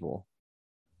 81,000 people.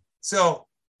 So,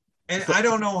 I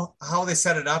don't know how they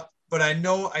set it up, but I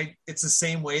know it's the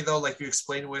same way though, like you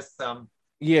explained with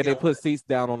they put seats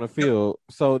down on the field.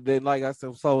 So then, like I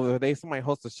said, so if somebody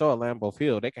hosts a show at Lambeau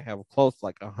Field, they can have close to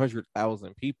like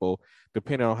 100,000 people,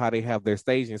 depending on how they have their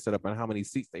staging set up and how many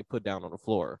seats they put down on the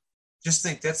floor. Just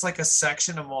think, that's like a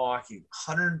section of Milwaukee,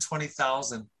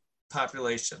 120,000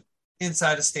 population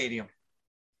inside a stadium.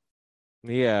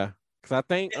 Yeah, because I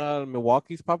think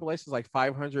Milwaukee's population is like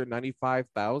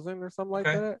 595,000 or something like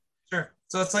that. Sure.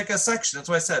 So it's like a section. That's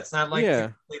why I said it's not like,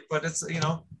 but it's,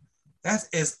 that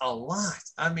is a lot.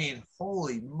 I mean,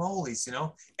 holy mollies,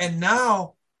 And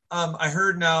now, I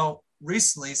heard now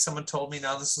recently, someone told me,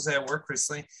 now this was at work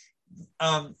recently,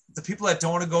 the people that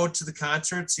don't want to go to the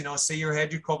concerts, say you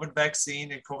had your COVID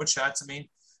vaccine and COVID shots, and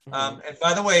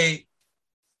by the way,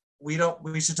 we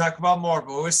should talk about more, but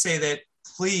we always say that,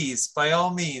 please, by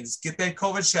all means, get that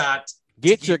COVID shot.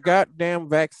 Get your goddamn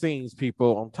vaccines,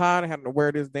 people. I'm tired of having to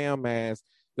wear this damn mask.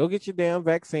 Go get your damn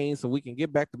vaccine so we can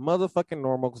get back to motherfucking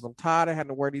normal. Because I'm tired of having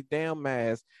to wear these damn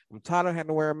masks. I'm tired of having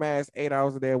to wear a mask 8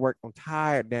 hours a day at work. I'm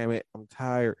tired, damn it. I'm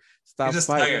tired. Stop just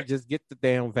fighting. tired. Just get the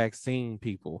damn vaccine,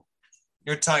 people.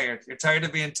 You're tired. You're tired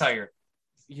of being tired.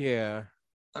 Yeah.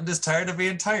 I'm just tired of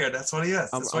being tired. That's what he is.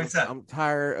 That's what he said. I'm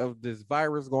tired of this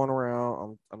virus going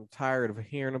around. I'm tired of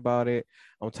hearing about it.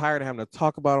 I'm tired of having to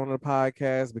talk about it on the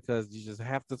podcast because you just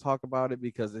have to talk about it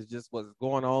because it's just what's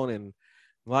going on in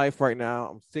life right now.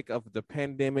 I'm sick of the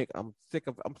pandemic. I'm sick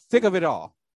of it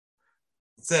all.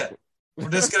 That's it. We're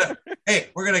just gonna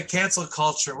we're gonna cancel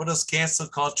culture. What is cancel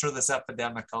culture? This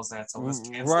epidemic calls that. So let's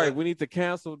cancel right. it. We need to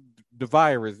cancel the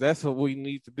virus. That's what we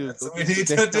need to do. That's what we need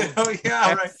to do.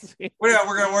 Yeah, right.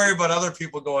 We're gonna worry about other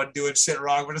people doing shit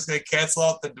wrong. We're just gonna cancel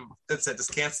out that's it.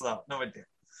 Just cancel out. No idea.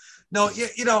 No,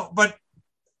 but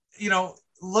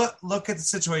look at the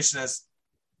situation as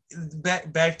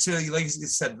back to, like you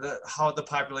said, how the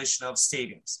population of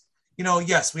stadiums.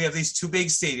 Yes, we have these two big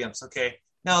stadiums. Okay.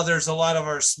 Now there's a lot of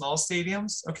our small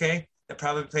stadiums, okay, that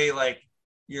probably pay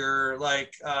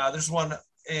there's one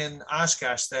in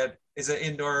Oshkosh that is an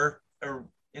indoor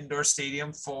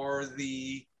stadium for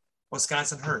the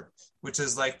Wisconsin Herd, which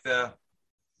is like the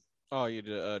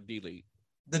D-League.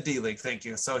 The D-League, thank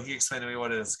you. So he explained to me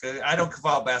what it is. I don't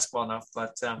follow basketball enough,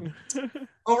 but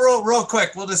real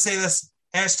quick, we'll just say this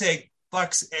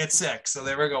 #Bucks at 6. So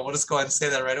there we go. We'll just go ahead and say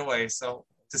that right away. So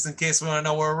just in case we want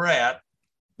to know where we're at.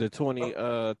 The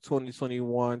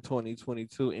 2021-2022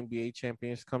 NBA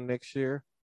champions come next year.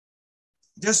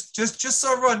 Just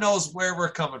so everyone knows where we're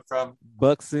coming from.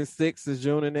 Bucks and 6 is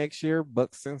June of next year.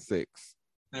 Bucks and 6.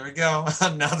 There we go.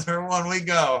 Another one we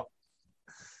go.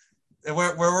 And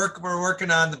we're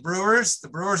working on the Brewers. The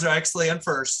Brewers are actually in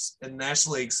first in the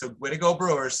National League. So way to go,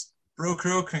 Brewers. Brew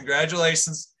Crew,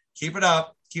 congratulations. Keep it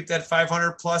up. Keep that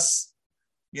 500 plus,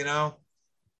 keep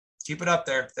it up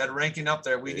there. That ranking up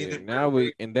there. We need it. Now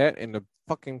we in the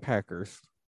fucking Packers.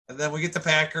 And then we get the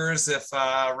Packers if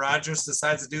Rodgers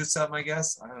decides to do something, I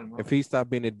guess. I don't know. If he stopped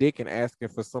being a dick and asking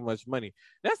for so much money.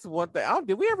 That's one thing.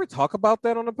 Did we ever talk about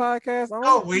that on the podcast?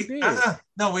 No,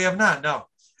 we have not. No.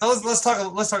 Let's talk a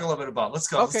little bit about it. Let's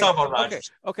go. Okay, let's talk about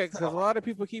Rodgers. Okay, because a lot of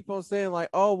people keep on saying like,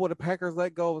 oh, well, the Packers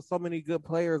let go of so many good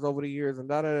players over the years and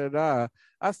da.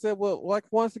 I said, well, like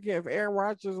once again, if Aaron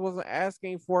Rodgers wasn't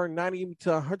asking for $90 to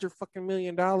 $100 fucking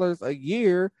million a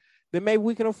year, then maybe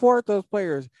we can afford those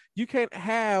players. You can't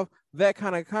have that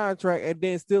kind of contract and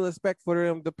then still expect for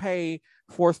them to pay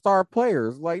for star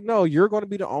players. Like, no, you're going to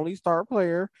be the only star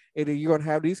player, and then you're going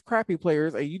to have these crappy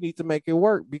players, and you need to make it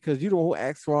work because you don't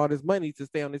ask for all this money to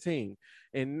stay on the team.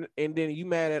 And then you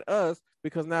mad at us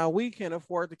because now we can't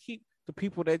afford to keep the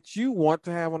people that you want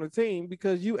to have on the team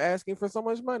because you asking for so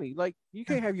much money. Like, you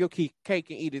can't have your cake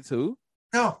and eat it too.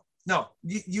 No.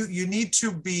 You need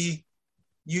to be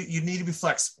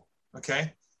flexible.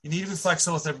 Okay. You need to be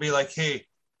flexible with it and be like, hey,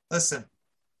 listen,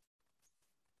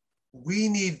 we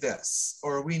need this,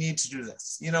 or we need to do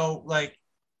this,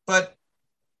 but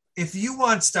if you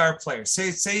want star players,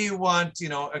 say you want,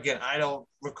 again, I don't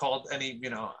recall any,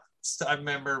 I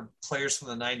remember players from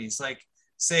the 90s, like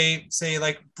say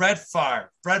like Brett Favre,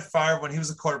 when he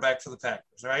was a quarterback for the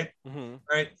Packers, right? Mm-hmm.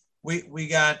 Right. We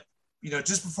got,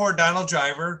 just before Donald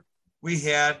Driver, we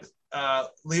had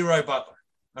Leroy Butler.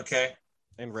 Okay.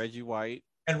 And Reggie White.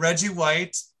 And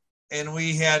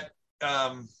we had,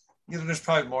 there's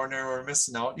probably more in there we're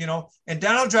missing out, and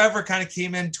Donald Driver kind of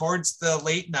came in towards the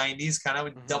late 90s, kind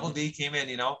of Double D came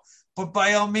in, but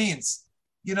by all means,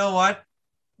 you know what?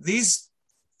 These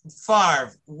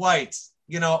Favre, White,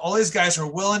 all these guys are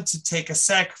willing to take a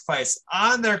sacrifice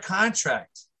on their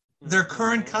contract, their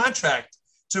current contract,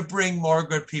 to bring more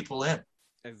good people in.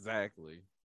 Exactly.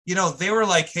 They were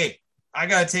like, hey, I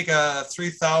got to take a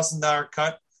 $3,000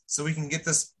 cut so we can get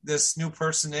this new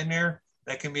person in here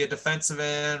that can be a defensive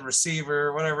end,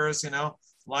 receiver, whatever it is,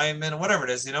 lineman, whatever it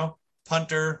is,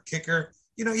 punter, kicker,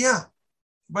 yeah,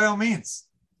 by all means.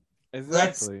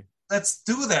 Exactly. Let's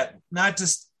do that. Not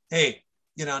just, hey,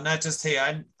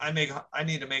 I need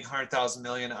to make 100,000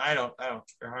 million. I don't care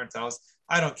 100,000.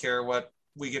 I don't care what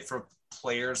we get for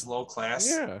players, low class.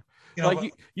 Yeah.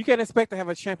 You can't expect to have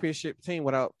a championship team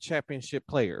without championship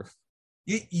players.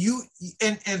 You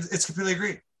and it's completely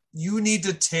agreed. You need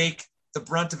to take the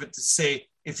brunt of it to say,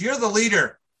 if you're the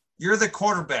leader, you're the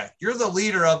quarterback, you're the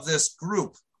leader of this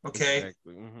group. Okay.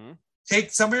 Exactly. Mm-hmm.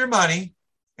 Take some of your money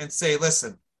and say,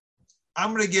 listen,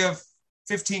 I'm going to give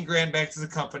 15 grand back to the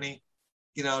company,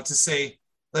 to say,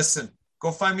 listen,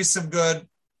 go find me some good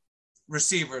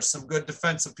receivers, some good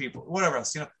defensive people, whatever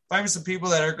else, find me some people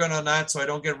that are going to not, so I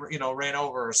don't get, ran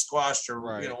over or squashed or,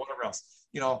 right. Whatever else,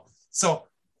 so,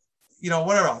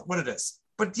 whatever else, what it is.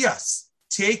 But yes,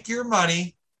 take your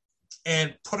money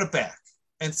and put it back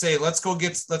and say, let's go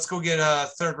get a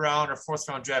third round or fourth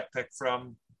round draft pick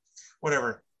from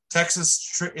whatever.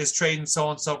 Texas is trading so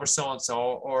and so for so and so,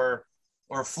 or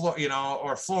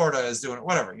Florida is doing it,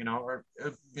 whatever,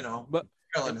 But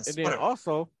and then whatever.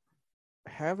 also,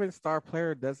 having star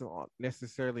player doesn't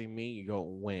necessarily mean you go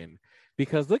win,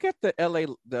 because look at the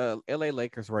LA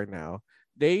Lakers right now.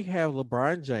 They have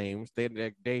LeBron James.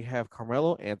 They have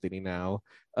Carmelo Anthony now.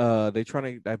 They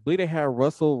trying to. I believe they have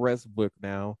Russell Westbrook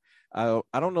now. I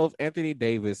don't know if Anthony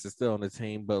Davis is still on the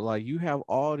team, but like you have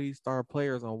all these star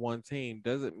players on one team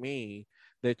doesn't mean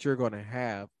that you're going to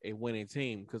have a winning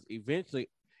team, because eventually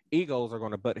egos are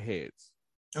going to butt heads.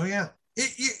 Oh yeah.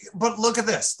 But look at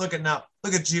this. Look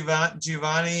at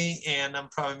Giovanni, and I'm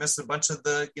probably missing a bunch of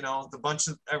the bunch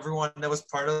of everyone that was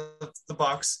part of the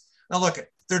Bucks. Now look at,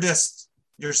 they're just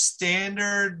your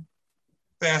standard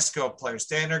basketball players,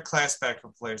 standard class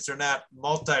basketball players. They're not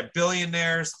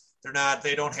multi-billionaires.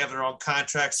 They don't have their own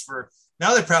contracts for,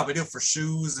 now they probably do, for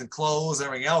shoes and clothes and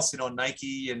everything else,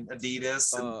 Nike and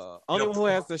Adidas. And, only one who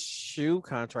has the shoe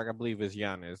contract, I believe, is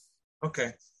Giannis.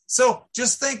 Okay. So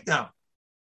just think now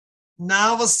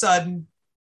all of a sudden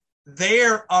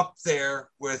they're up there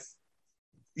with,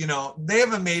 they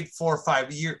haven't made 4 or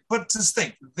 5 years, but just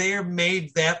think they're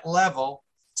made that level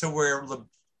to where,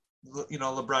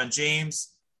 LeBron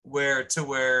James, where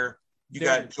you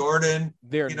got Jordan.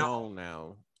 They're known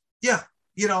now. Yeah.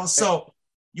 So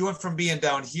you went from being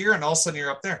down here and all of a sudden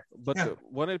you're up there. But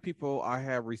one of the people I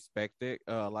have respected,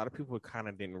 a lot of people kind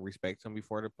of didn't respect him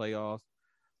before the playoffs,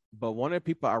 but one of the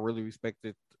people I really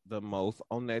respected the most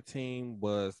on that team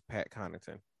was Pat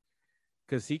Connaughton,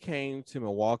 because he came to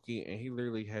Milwaukee and he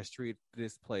literally has treated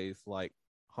this place like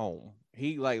home.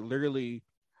 He like literally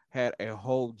had a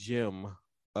whole gym,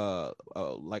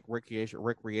 like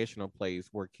recreational place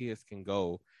where kids can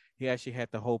go. He actually had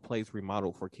the whole place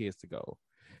remodeled for kids to go.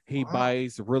 He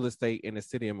buys real estate in the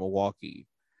city of Milwaukee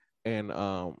and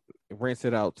rents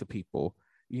it out to people.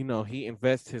 He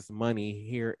invests his money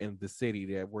here in the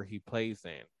city where he plays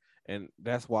in. And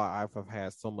that's why I've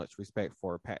had so much respect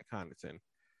for Pat Connaughton.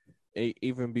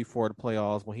 Even before the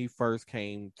playoffs, when he first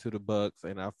came to the Bucks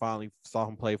and I finally saw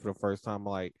him play for the first time,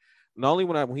 like, not only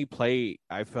when he played,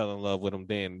 I fell in love with him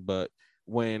then, but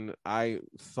when I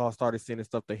started seeing the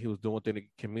stuff that he was doing within the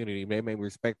community, they made me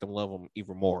respect him, love him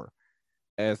even more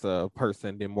as a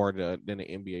person than an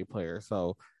NBA player.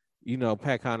 So,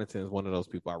 Pat Connaughton is one of those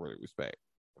people I really respect.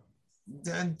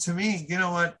 And to me, you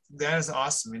know what? That is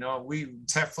awesome. We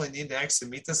definitely need to actually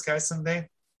meet this guy someday.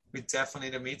 We definitely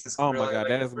need to meet this guy. Oh my God,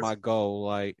 that is my goal.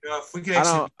 Like, if we could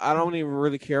actually, I don't even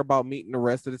really care about meeting the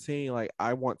rest of the team. Like,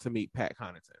 I want to meet Pat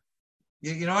Connaughton.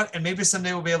 You know what? And maybe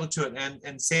someday we'll be able to.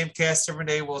 And Sam Cast every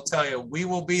day will tell you, we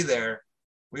will be there.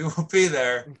 We will be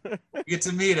there. We get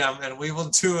to meet him, and we will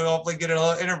hopefully get a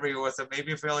little interview with him.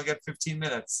 Maybe if we only get 15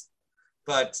 minutes.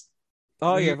 But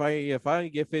if I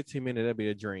get 15 minutes, that'd be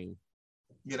a dream.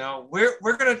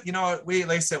 We're gonna, like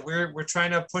I said, we're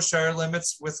trying to push our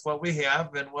limits with what we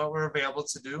have and what we're available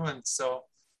to do, and so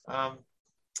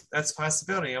that's a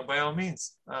possibility, by all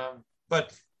means.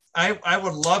 But I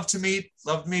would love to meet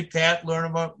Pat,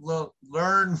 learn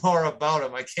more about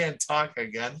him. I can't talk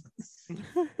again,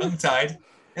 tongue-tied,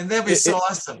 and that'd be so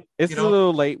awesome. It's a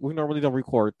little late. We normally don't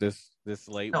record this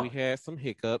late. No. We had some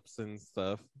hiccups and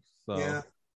stuff. So yeah.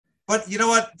 But you know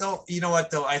what though?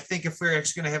 I think if we were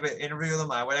actually going to have an interview with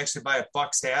him, I would actually buy a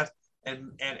Bucks hat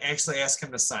and actually ask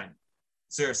him to sign.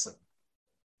 Seriously.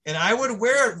 And I would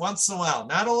wear it once in a while,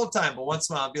 not all the time, but once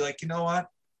in a while, I'd be like, you know what?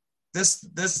 This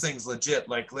thing's legit.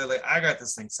 Like, literally, I got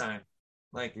this thing signed.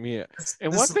 Like, yeah.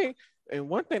 And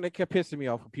one thing that kept pissing me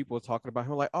off when people were talking about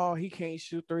him, like, oh, he can't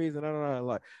shoot threes, and I don't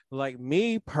know, like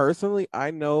me personally,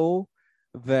 I know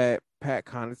that Pat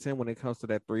Connaughton, when it comes to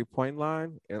that 3-point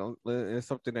line, it's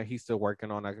something that he's still working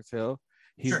on. I can tell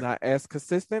he's not as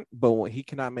consistent, but when he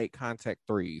cannot make contact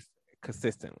threes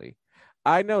consistently,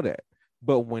 I know that.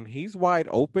 But when he's wide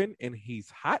open and he's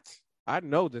hot, I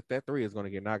know that three is going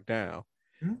to get knocked down.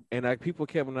 Mm-hmm. And like people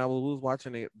kept, when I was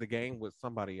watching the game with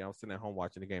somebody, I was sitting at home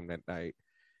watching the game that night,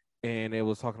 and it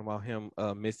was talking about him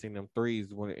missing them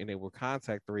threes and they were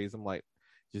contact threes. I'm like,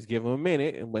 just give him a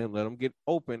minute and let him get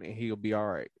open, and he'll be all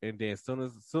right. And then as soon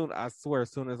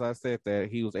as I said that,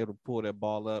 he was able to pull that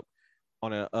ball up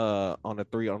on the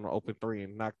open three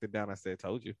and knocked it down. I said,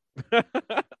 "Told you."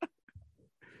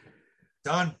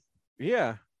 Done.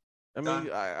 Yeah, I mean,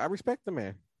 I respect the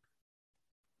man.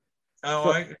 Oh,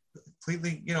 so, I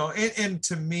completely, and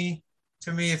to me,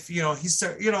 if he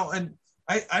started, and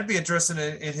I'd be interested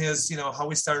in his, how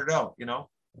he started out.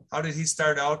 How did he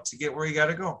start out to get where he got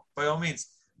to go? By all means.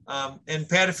 And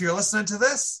Pat, if you're listening to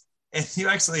this and you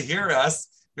actually hear us,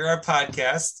 hear our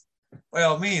podcast, by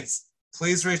all means,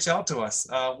 please reach out to us.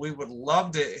 We would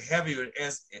love to have you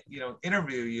as,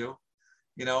 interview you.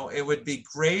 It would be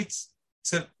great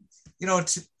to,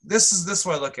 this is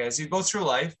what I look at as you go through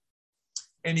life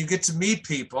and you get to meet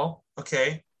people.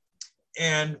 Okay.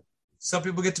 And some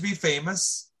people get to be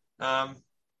famous.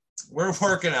 We're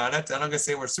working on it. I'm not going to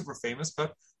say we're super famous,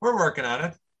 but we're working on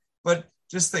it. But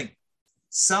just think,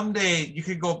 someday you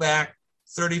could go back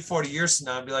 30, 40 years from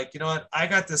now and be like, you know what? I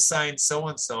got this signed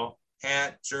so-and-so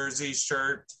hat, jersey,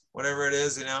 shirt, whatever it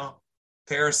is,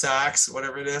 pair of socks,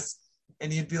 whatever it is.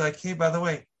 And you'd be like, hey, by the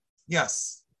way,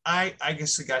 yes, I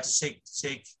guess we got to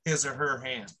shake his or her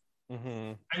hand.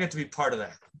 Mm-hmm. I get to be part of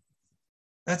that.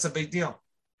 That's a big deal.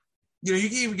 You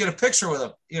can even get a picture with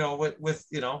them, with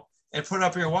and put it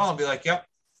up on your wall and be like, yep,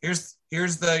 here's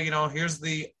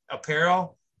the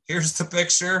apparel. Here's the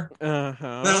picture.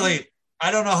 Uh-huh. Literally,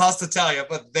 I don't know how else to tell you,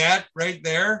 but that right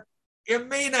there, it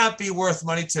may not be worth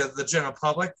money to the general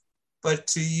public, but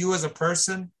to you as a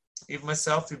person, even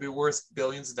myself, it'd be worth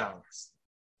billions of dollars.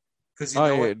 Because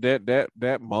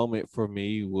that moment for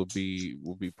me will be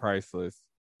priceless.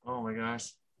 Oh my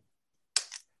gosh.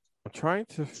 I'm trying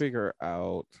to figure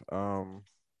out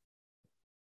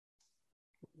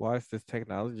why is this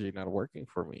technology not working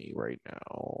for me right now?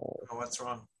 Oh, what's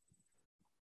wrong?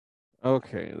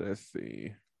 Okay, let's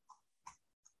see.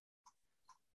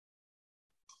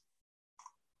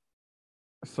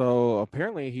 So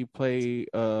apparently he played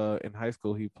in high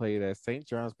school. He played at St.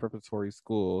 John's Preparatory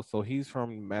School. So he's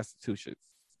from Massachusetts.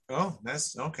 Oh,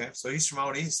 that's okay. So he's from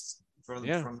out east, from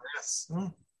Mass.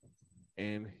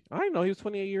 And I didn't know he was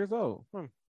 28 years old.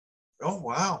 Oh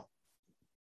wow!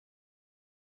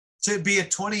 To be at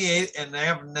 28 and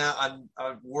have now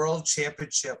a world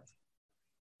championship.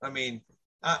 I mean,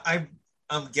 I'm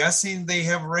guessing they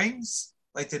have rings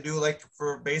like they do like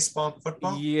for baseball and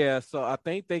football. Yeah, so I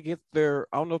think they get their.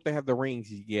 I don't know if they have the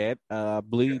rings yet. I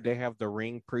believe they have the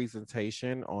ring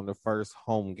presentation on the first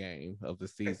home game of the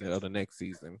season of the next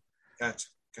season. Gotcha.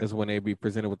 Is when they be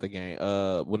presented with the game.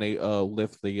 When they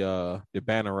lift the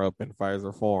banner up in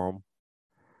Pfizer Forum.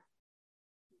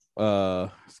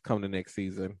 It's coming the next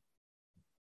season.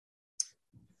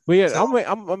 But yeah, So,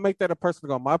 I'm gonna make that a personal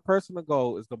goal. My personal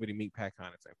goal is gonna be to meet Pat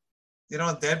Connaughton. You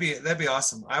know, that'd be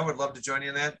awesome. I would love to join you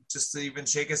in that, just to even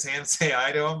shake his hand, say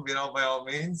hi to him, by all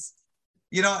means.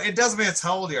 It doesn't matter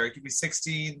how old you are. You could be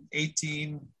 16,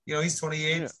 18, he's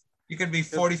 28. Yeah. You could be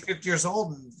 40, 50 years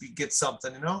old and get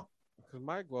something, Because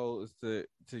my goal is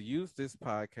to use this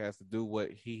podcast to do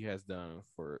what he has done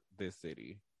for this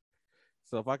city.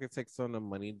 So if I could take some of the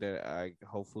money that I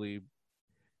hopefully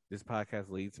this podcast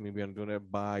leads to me being able to do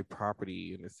that, buy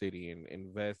property in the city and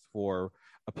invest for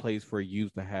a place for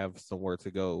youth to have somewhere to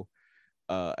go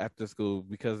after school,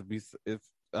 because it's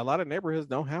a lot of neighborhoods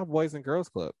don't have boys and girls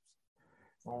clubs.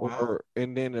 Oh, wow.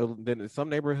 And then some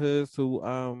neighborhoods who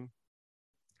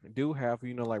do have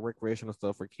like recreational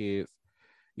stuff for kids,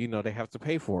 they have to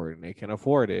pay for it and they can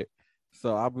afford it.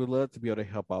 So I would love to be able to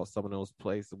help out some of those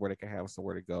places where they can have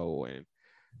somewhere to go and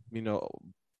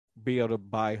be able to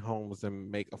buy homes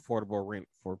and make affordable rent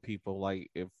for people.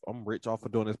 Like if I'm rich off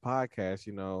of doing this podcast,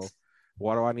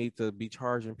 why do I need to be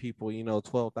charging people,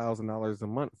 $12,000 a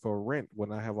month for rent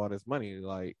when I have all this money?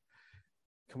 Like,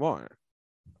 come on.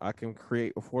 I can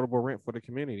create affordable rent for the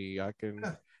community. I can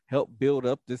help build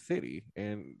up the city.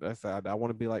 And I want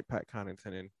to be like Pat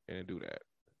Connaughton and do that.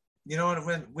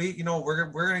 When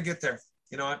we're going to get there.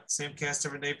 Same Cast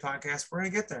Every Day podcast. We're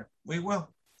going to get there. We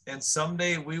will. And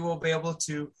someday we will be able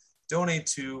to donate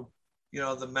to,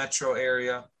 the metro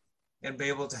area and be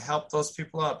able to help those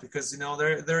people out, because,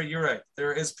 you're right.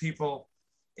 There is people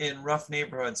in rough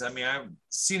neighborhoods. I mean, I've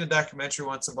seen a documentary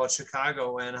once about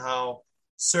Chicago and how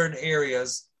certain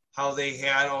areas, how they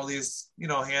had all these,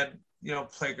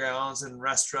 playgrounds and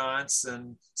restaurants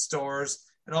and stores,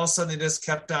 and all of a sudden they just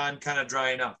kept on kind of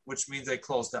drying up, which means they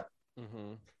closed up.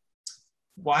 Mm-hmm.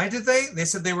 Why did they? They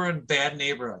said they were in bad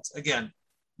neighborhoods. Again,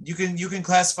 you can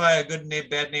classify a good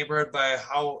bad neighborhood by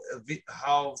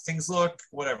how things look,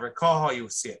 whatever. Call how you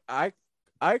see it.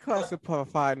 I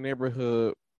classify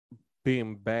neighborhood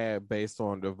being bad based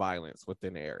on the violence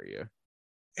within the area.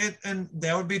 And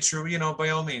that would be true, by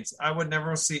all means. I would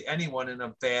never see anyone in a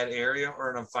bad area or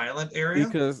in a violent area.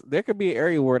 Because there could be an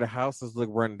area where the houses look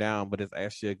run down, but it's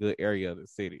actually a good area of the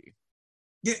city.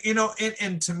 Yeah,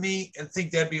 and to me, I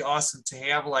think that'd be awesome to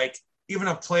have like even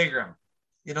a playground.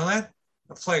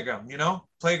 A playground,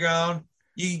 playground.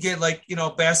 You can get like,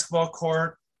 basketball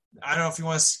court. I don't know if you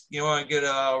want to get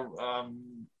a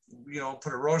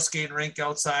put a roller skating rink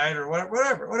outside or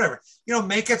whatever.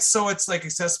 Make it so it's like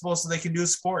accessible so they can do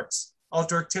sports,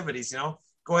 outdoor activities,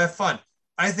 go have fun.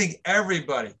 I think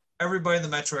everybody in the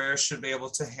metro area should be able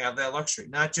to have that luxury,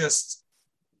 not just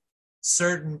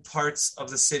certain parts of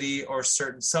the city or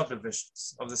certain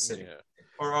subdivisions of the city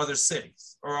or other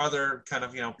cities or other kind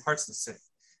of, parts of the city.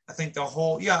 I think the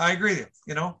whole, I agree with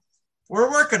you,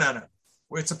 we're working on it.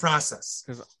 It's a process.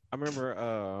 Because I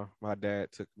remember my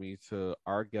dad took me to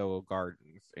Argyle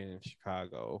Gardens in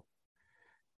Chicago,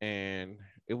 and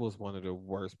it was one of the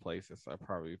worst places I've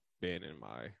probably been in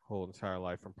my whole entire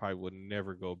life, and probably would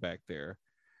never go back there.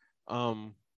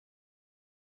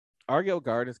 Argyle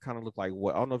Gardens kind of look like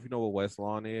what, I don't know if you know what West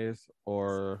Lawn is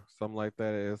or something like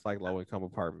that. It's like low income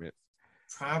apartments.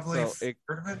 Probably. So it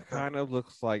kind of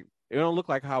looks like, it don't look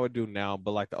like how it do now,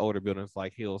 but like the older buildings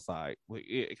like Hillside.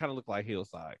 It kind of looked like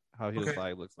Hillside, how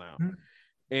Hillside looks now.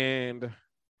 Mm-hmm. And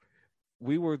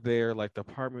we were there, like the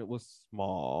apartment was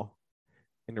small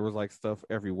and there was like stuff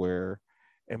everywhere.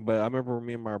 But I remember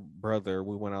me and my brother,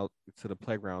 we went out to the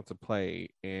playground to play,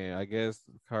 and I guess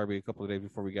probably a couple of days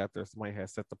before we got there, somebody had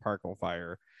set the park on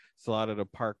fire. So a lot of the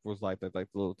park was like that, like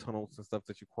the little tunnels and stuff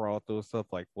that you crawl through and stuff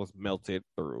like was melted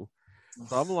through.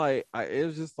 So I'm like, it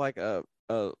was just like a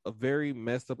very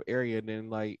messed up area. And then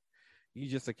like you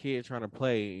just a kid trying to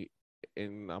play,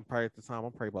 and I'm probably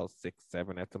about 6,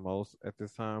 7 at the most at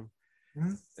this time.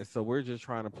 Mm-hmm. And so we're just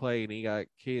trying to play, and you got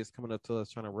kids coming up to us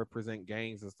trying to represent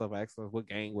gangs and stuff, asking us what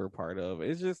gang we're part of.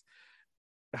 It's just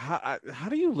how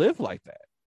do you live like that?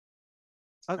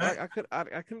 I'm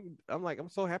like, I'm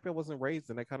so happy I wasn't raised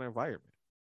in that kind of environment.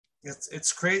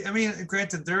 It's crazy. I mean,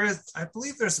 granted, I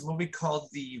believe there's a movie called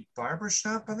The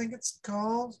Barbershop. I think it's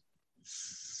called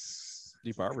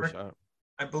The Barbershop.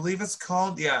 I believe it's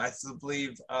called. Yeah, I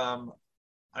believe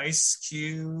Ice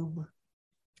Cube.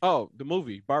 Oh, the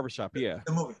movie Barbershop, yeah.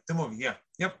 The movie, yeah.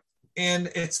 Yep.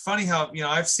 And it's funny how,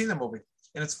 I've seen the movie,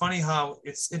 and it's funny how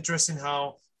it's interesting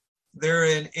how they're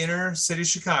in inner city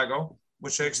Chicago,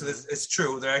 which actually is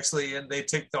true. They're actually they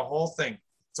take the whole thing.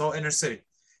 It's all inner city.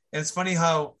 And it's funny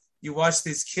how you watch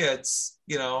these kids,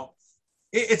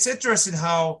 it's interesting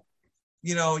how,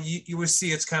 you would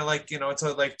see it's kind of like, it's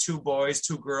like 2 boys,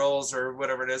 2 girls or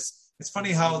whatever it is. It's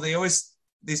funny how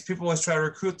these people always try to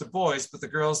recruit the boys, but the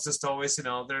girls just always,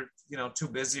 they're, too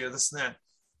busy or this and that.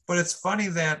 But it's funny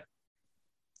that,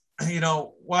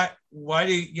 why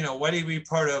do you be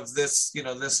part of this,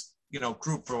 this,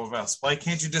 group of us? Why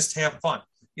can't you just have fun?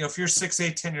 If you're 6,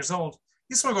 8, 10 years old,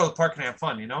 you just want to go to the park and have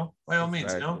fun, by all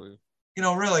means, really.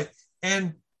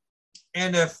 And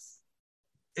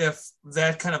if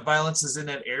that kind of violence is in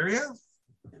that area,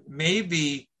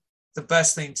 maybe the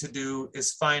best thing to do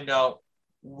is find out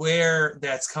where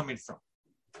that's coming from.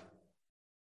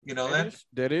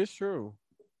 That is true.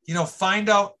 Find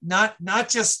out, not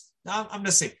just, I'm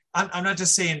not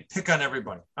just saying pick on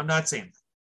everybody. I'm not saying that.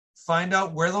 Find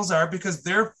out where those are, because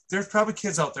there's probably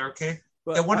kids out there, okay,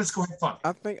 but that want to go have fun.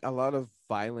 I think a lot of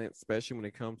violence, especially when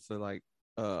it comes to like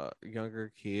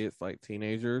younger kids, like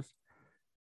teenagers,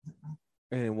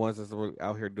 and ones that's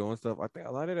out here doing stuff, I think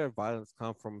a lot of that violence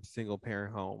comes from single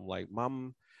parent home, like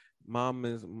mom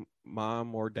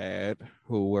or dad,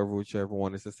 whichever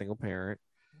one is a single parent.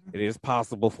 It is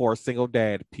possible for a single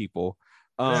dad, people.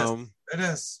 It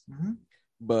is. Mm-hmm.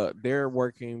 But they're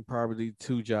working probably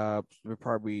 2 jobs. They're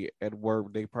probably at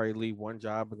work. They probably leave one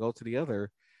job and go to the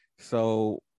other.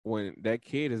 So when that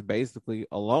kid is basically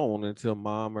alone until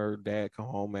mom or dad come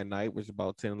home at night, which is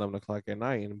about 10, 11 o'clock at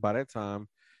night. And by that time,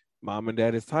 mom and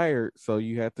dad is tired. So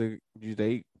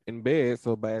they in bed.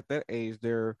 So by at that age,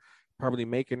 they're probably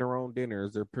making their own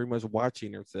dinners. They're pretty much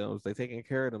watching themselves. They're taking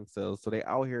care of themselves. So they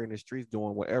out here in the streets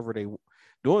doing whatever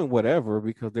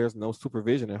because there's no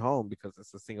supervision at home because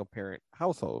it's a single parent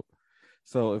household.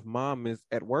 So if mom is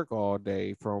at work all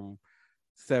day from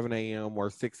 7 a.m. or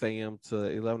 6 a.m. to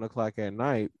 11 o'clock at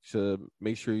night to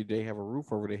make sure they have a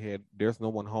roof over their head, there's no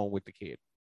one home with the kid.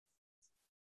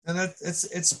 And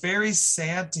it's very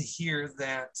sad to hear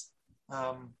that,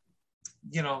 that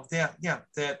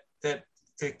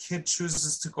the kid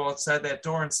chooses to go outside that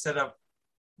door instead of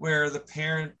where the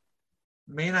parent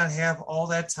may not have all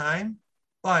that time,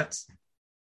 but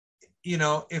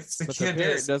if the kid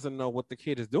doesn't know what the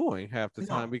kid is doing half the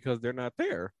time because they're not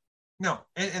there. No,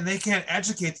 and they can't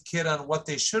educate the kid on what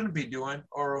they shouldn't be doing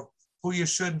or who you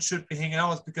should and shouldn't be hanging out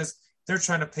with because they're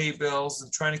trying to pay bills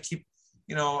and trying to keep,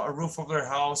 a roof over their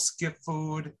house, get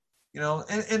food,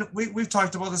 and we've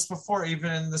talked about this before, even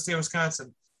in the state of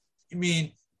Wisconsin. I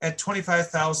mean, at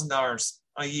 $25,000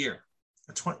 a year,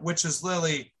 which is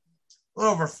literally a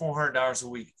little over $400 a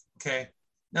week. Okay.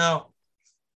 Now,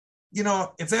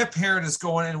 if that parent is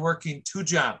going and working 2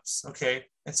 jobs, okay,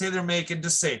 and say they're making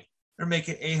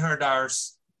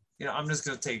 $800, I'm just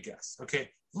going to take a guess, okay,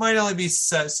 might only be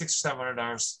 $600 or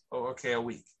 $700, okay, a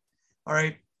week. All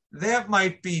right, that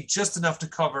might be just enough to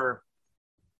cover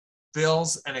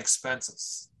bills and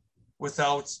expenses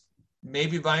without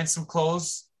maybe buying some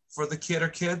clothes for the kid or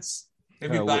kids,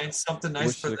 maybe buying something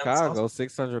nice for Chicago,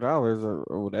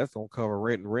 $600. That's gonna cover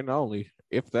rent only,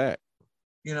 if that.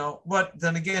 But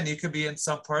then again, you could be in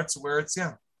some parts where it's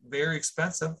very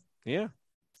expensive. Yeah,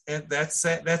 and that's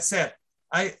it.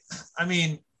 I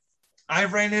mean, I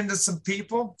ran into some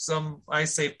people, I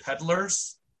say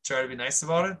peddlers, try to be nice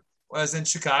about it. When I was in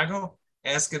Chicago,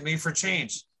 asking me for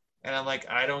change, and I'm like,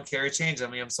 I don't carry change. I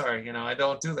mean, I'm sorry, I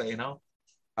don't do that.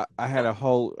 I had a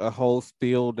whole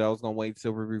spiel that I was gonna wait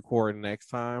till we record next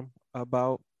time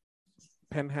about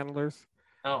panhandlers.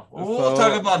 Oh, we'll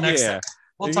talk about next time.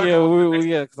 We'll talk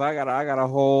because I got a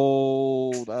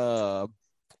whole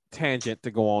tangent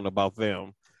to go on about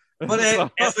them. But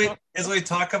as we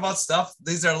talk about stuff,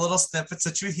 these are little snippets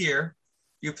that you hear.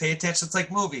 You pay attention. It's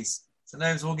like movies.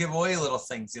 Sometimes we'll give away little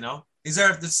things.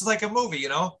 This is like a movie.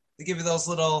 They give you those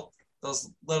little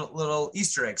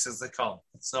Easter eggs, as they call them.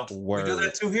 So we do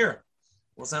that too here.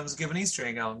 We'll sometimes give an Easter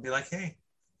egg out and be like, hey.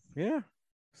 Yeah.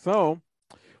 So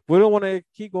we don't want to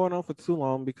keep going on for too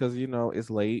long because it's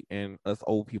late and us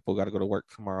old people got to go to work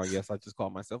tomorrow. Yes, I just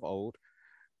call myself old.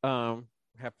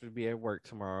 Have to be at work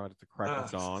tomorrow at the crack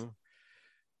of dawn.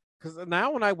 Because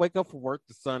now when I wake up for work,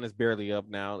 the sun is barely up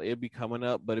now. It'd be coming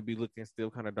up, but it'd be looking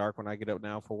still kind of dark when I get up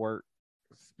now for work.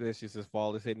 Especially since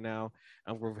fall is hitting now.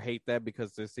 I'm going to hate that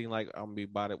because it seems like I'm going to be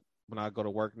about it when I go to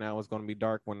work now. It's going to be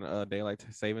dark when daylight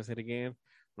savings hit again.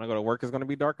 When I go to work, it's going to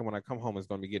be dark. And when I come home, it's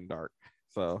going to be getting dark.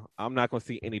 So I'm not going to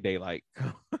see any daylight.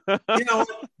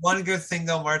 One good thing,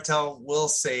 though, Martel will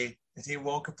say that he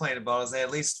won't complain about is that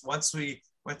at least once he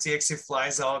actually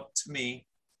flies out to me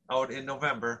out in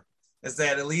November, is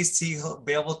that at least he'll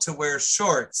be able to wear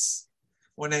shorts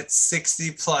when it's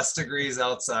 60 plus degrees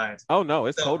outside. Oh no,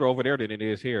 it's colder over there than it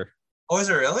is here. Oh, is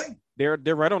it really?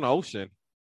 They're right on the ocean.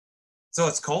 So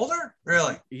it's colder?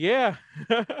 Really? Yeah.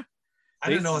 I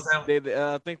didn't know what that.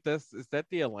 I think is that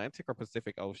the Atlantic or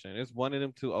Pacific Ocean? It's one of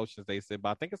them two oceans they said, but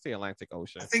I think it's the Atlantic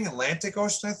Ocean. I think Atlantic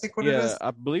Ocean. I think what it is. Yeah,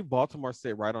 I believe Baltimore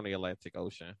sit right on the Atlantic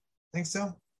Ocean. I think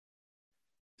so.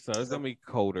 So it's gonna be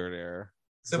colder there.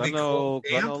 So I know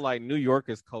like New York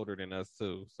is colder than us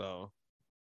too. So.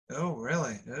 Oh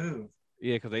really? Oh.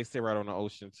 Yeah, because they sit right on the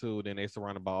ocean too. Then they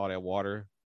surrounded by all that water.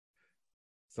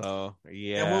 So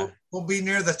yeah. We'll be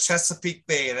near the Chesapeake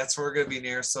Bay. That's where we're gonna be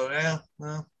near. So yeah.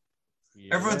 Well,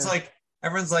 everyone's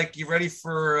like, you ready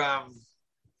for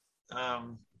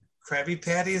Krabby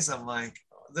Patties? I'm like,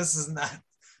 this is not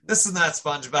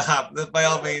SpongeBob. By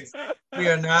all means, we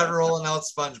are not rolling out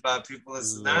SpongeBob, people.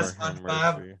 This is not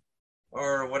SpongeBob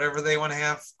or whatever they want to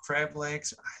have. Crab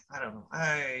legs. I don't know.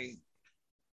 I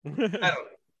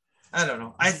don't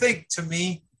know. I think to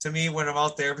me, when I'm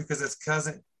out there, because it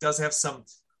does have some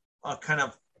kind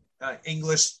of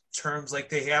English terms, like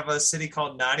they have a city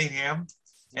called Nottingham,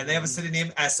 and they have a city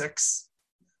named Essex.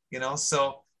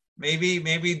 So maybe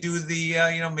do the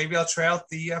maybe I'll try out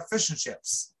the fish and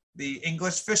chips, the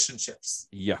English fish and chips.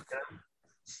 Yeah.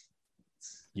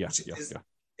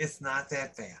 It's not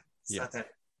that bad. It's not that.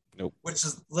 Nope. Which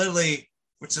is literally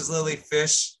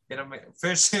fish in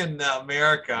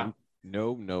America.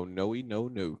 No.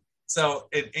 So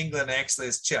in England, actually,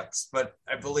 is chips. But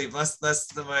I believe,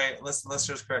 unless my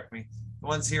listeners correct me, the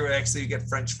ones here would actually get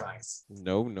French fries.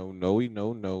 No. No, not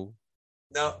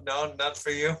for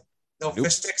you. No Nope.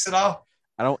 fish sticks at all.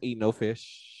 I don't eat no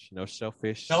fish, no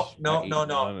shellfish. No.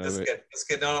 That's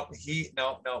good. No,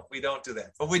 we don't do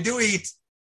that. But we do eat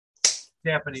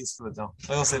Japanese food, though.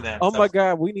 I will say that. Oh my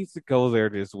God, we need to go there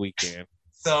this weekend.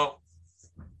 So.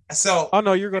 Oh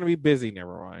no, you're going to be busy.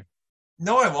 Never mind.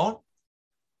 No, I won't.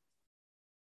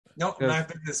 Nope, not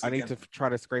this weekend. I need to try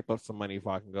to scrape up some money if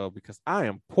I can go because I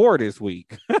am poor this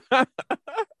week.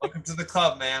 Welcome to the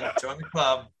club, man. Join the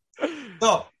club.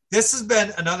 So this has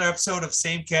been another episode of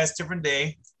Same Cast, Different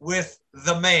Day with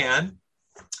the man,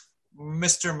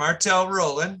 Mr. Martel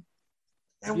Rowland.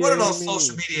 And what are all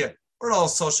social media? Where are all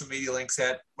social media links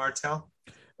at, Martel?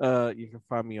 You can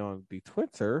find me on the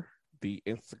Twitter, the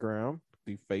Instagram,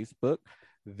 the Facebook,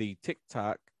 the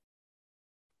TikTok.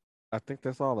 I think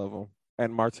that's all of them.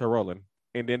 And Martel Rowland.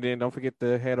 And then don't forget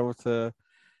to head over to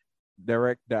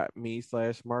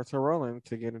direct.me/Martel Rowland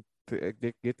to get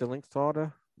the links to all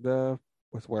the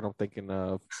what's the word I'm thinking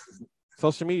of?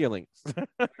 Social media links.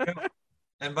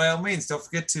 And by all means, don't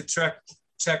forget to check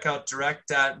out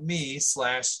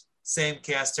direct.me/Same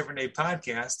Cast Different Day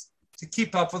podcast to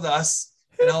keep up with us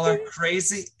and all our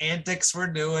crazy antics we're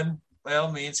doing, by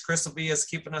all means, Crystal B is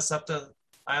keeping us up to,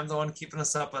 I'm the one keeping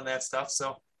us up on that stuff.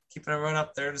 So keeping everyone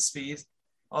up there to speed.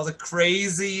 All the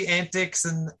crazy antics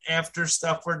and after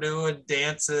stuff we're doing,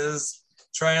 dances,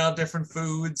 trying out different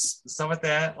foods, stuff like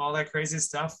that, all that crazy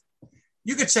stuff.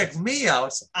 You can check me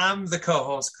out. I'm the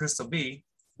co-host, Crystal B.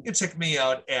 You can check me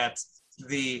out at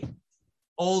the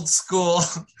old school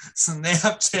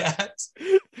Snapchat.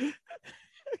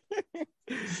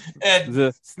 And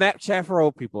the Snapchat for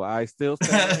old people. I still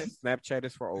say Snapchat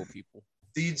is for old people.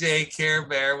 DJ Care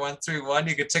Bear 131.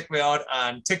 You can check me out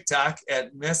on TikTok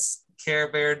at Miss Care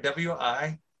Bear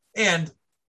WI, and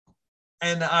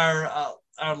our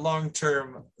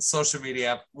long-term social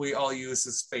media app we all use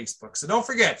is Facebook. So don't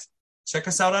forget, check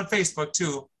us out on Facebook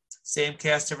too. Same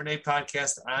Cast Different Day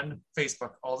podcast on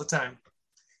Facebook all the time.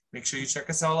 Make sure you check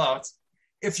us all out.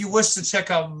 If you wish to check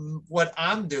out what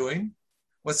I'm doing,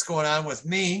 what's going on with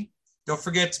me, don't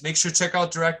forget to make sure to check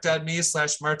out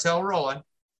direct.me/Martel Roland.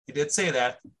 He did say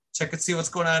that. Check and see what's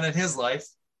going on in his life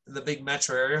in the big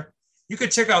metro area. You can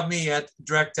check out me at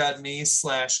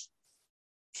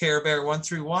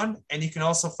direct.me/CareBear131, and you can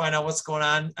also find out what's going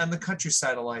on the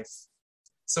countryside of life.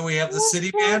 So we have the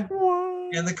city man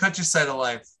and the countryside of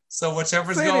life. So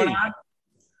whichever's going on.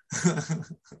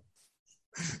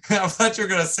 I thought you were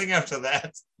going to sing after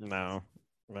that. No.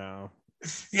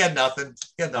 He had nothing.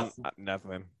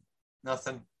 Nothing.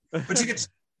 But you can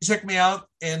check me out.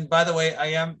 And by the way,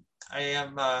 I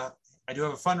do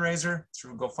have a fundraiser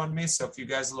through GoFundMe. So if you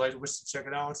guys would wish to check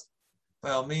it out, by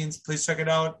all means, please check it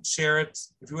out. Share it.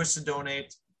 If you wish to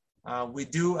donate, we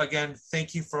do, again,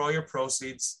 thank you for all your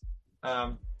proceeds.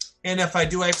 And if I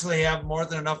do actually have more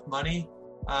than enough money,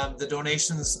 the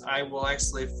donations, I will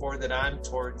actually forward it on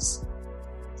towards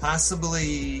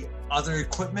possibly other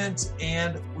equipment,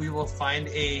 and we will find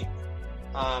a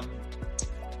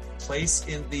place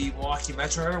in the Milwaukee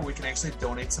metro area where we can actually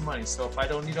donate some money. So if I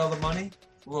don't need all the money,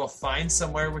 we will find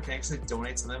somewhere we can actually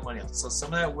donate some of that money out. So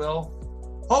some of that will,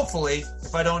 hopefully,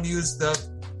 if I don't use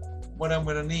what I'm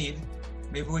going to need,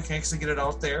 maybe we can actually get it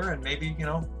out there and maybe,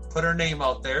 put our name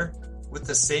out there with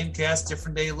the same Cast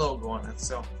Different Day logo on it.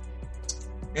 So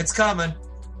it's coming.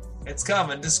 Just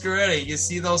get ready. You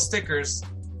see those stickers.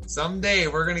 Someday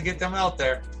we're going to get them out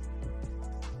there.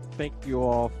 Thank you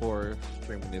all for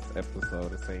streaming this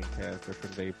episode of Same Cast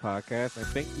Different Day podcast. And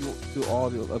thank you to all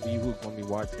of you who's going to be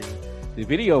watching the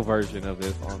video version of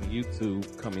this on YouTube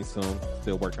coming soon.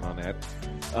 Still working on that.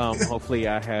 Hopefully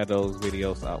I had those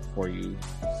videos out for you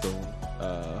soon.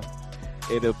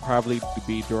 It'll probably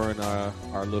be during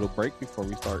our little break before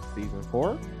we start season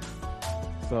 4.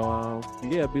 So,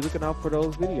 be looking out for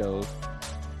those videos.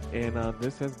 And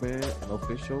this has been an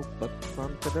official Buck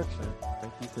Fun production.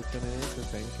 Thank you for tuning in to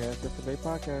Same Cast Different Day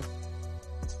podcast.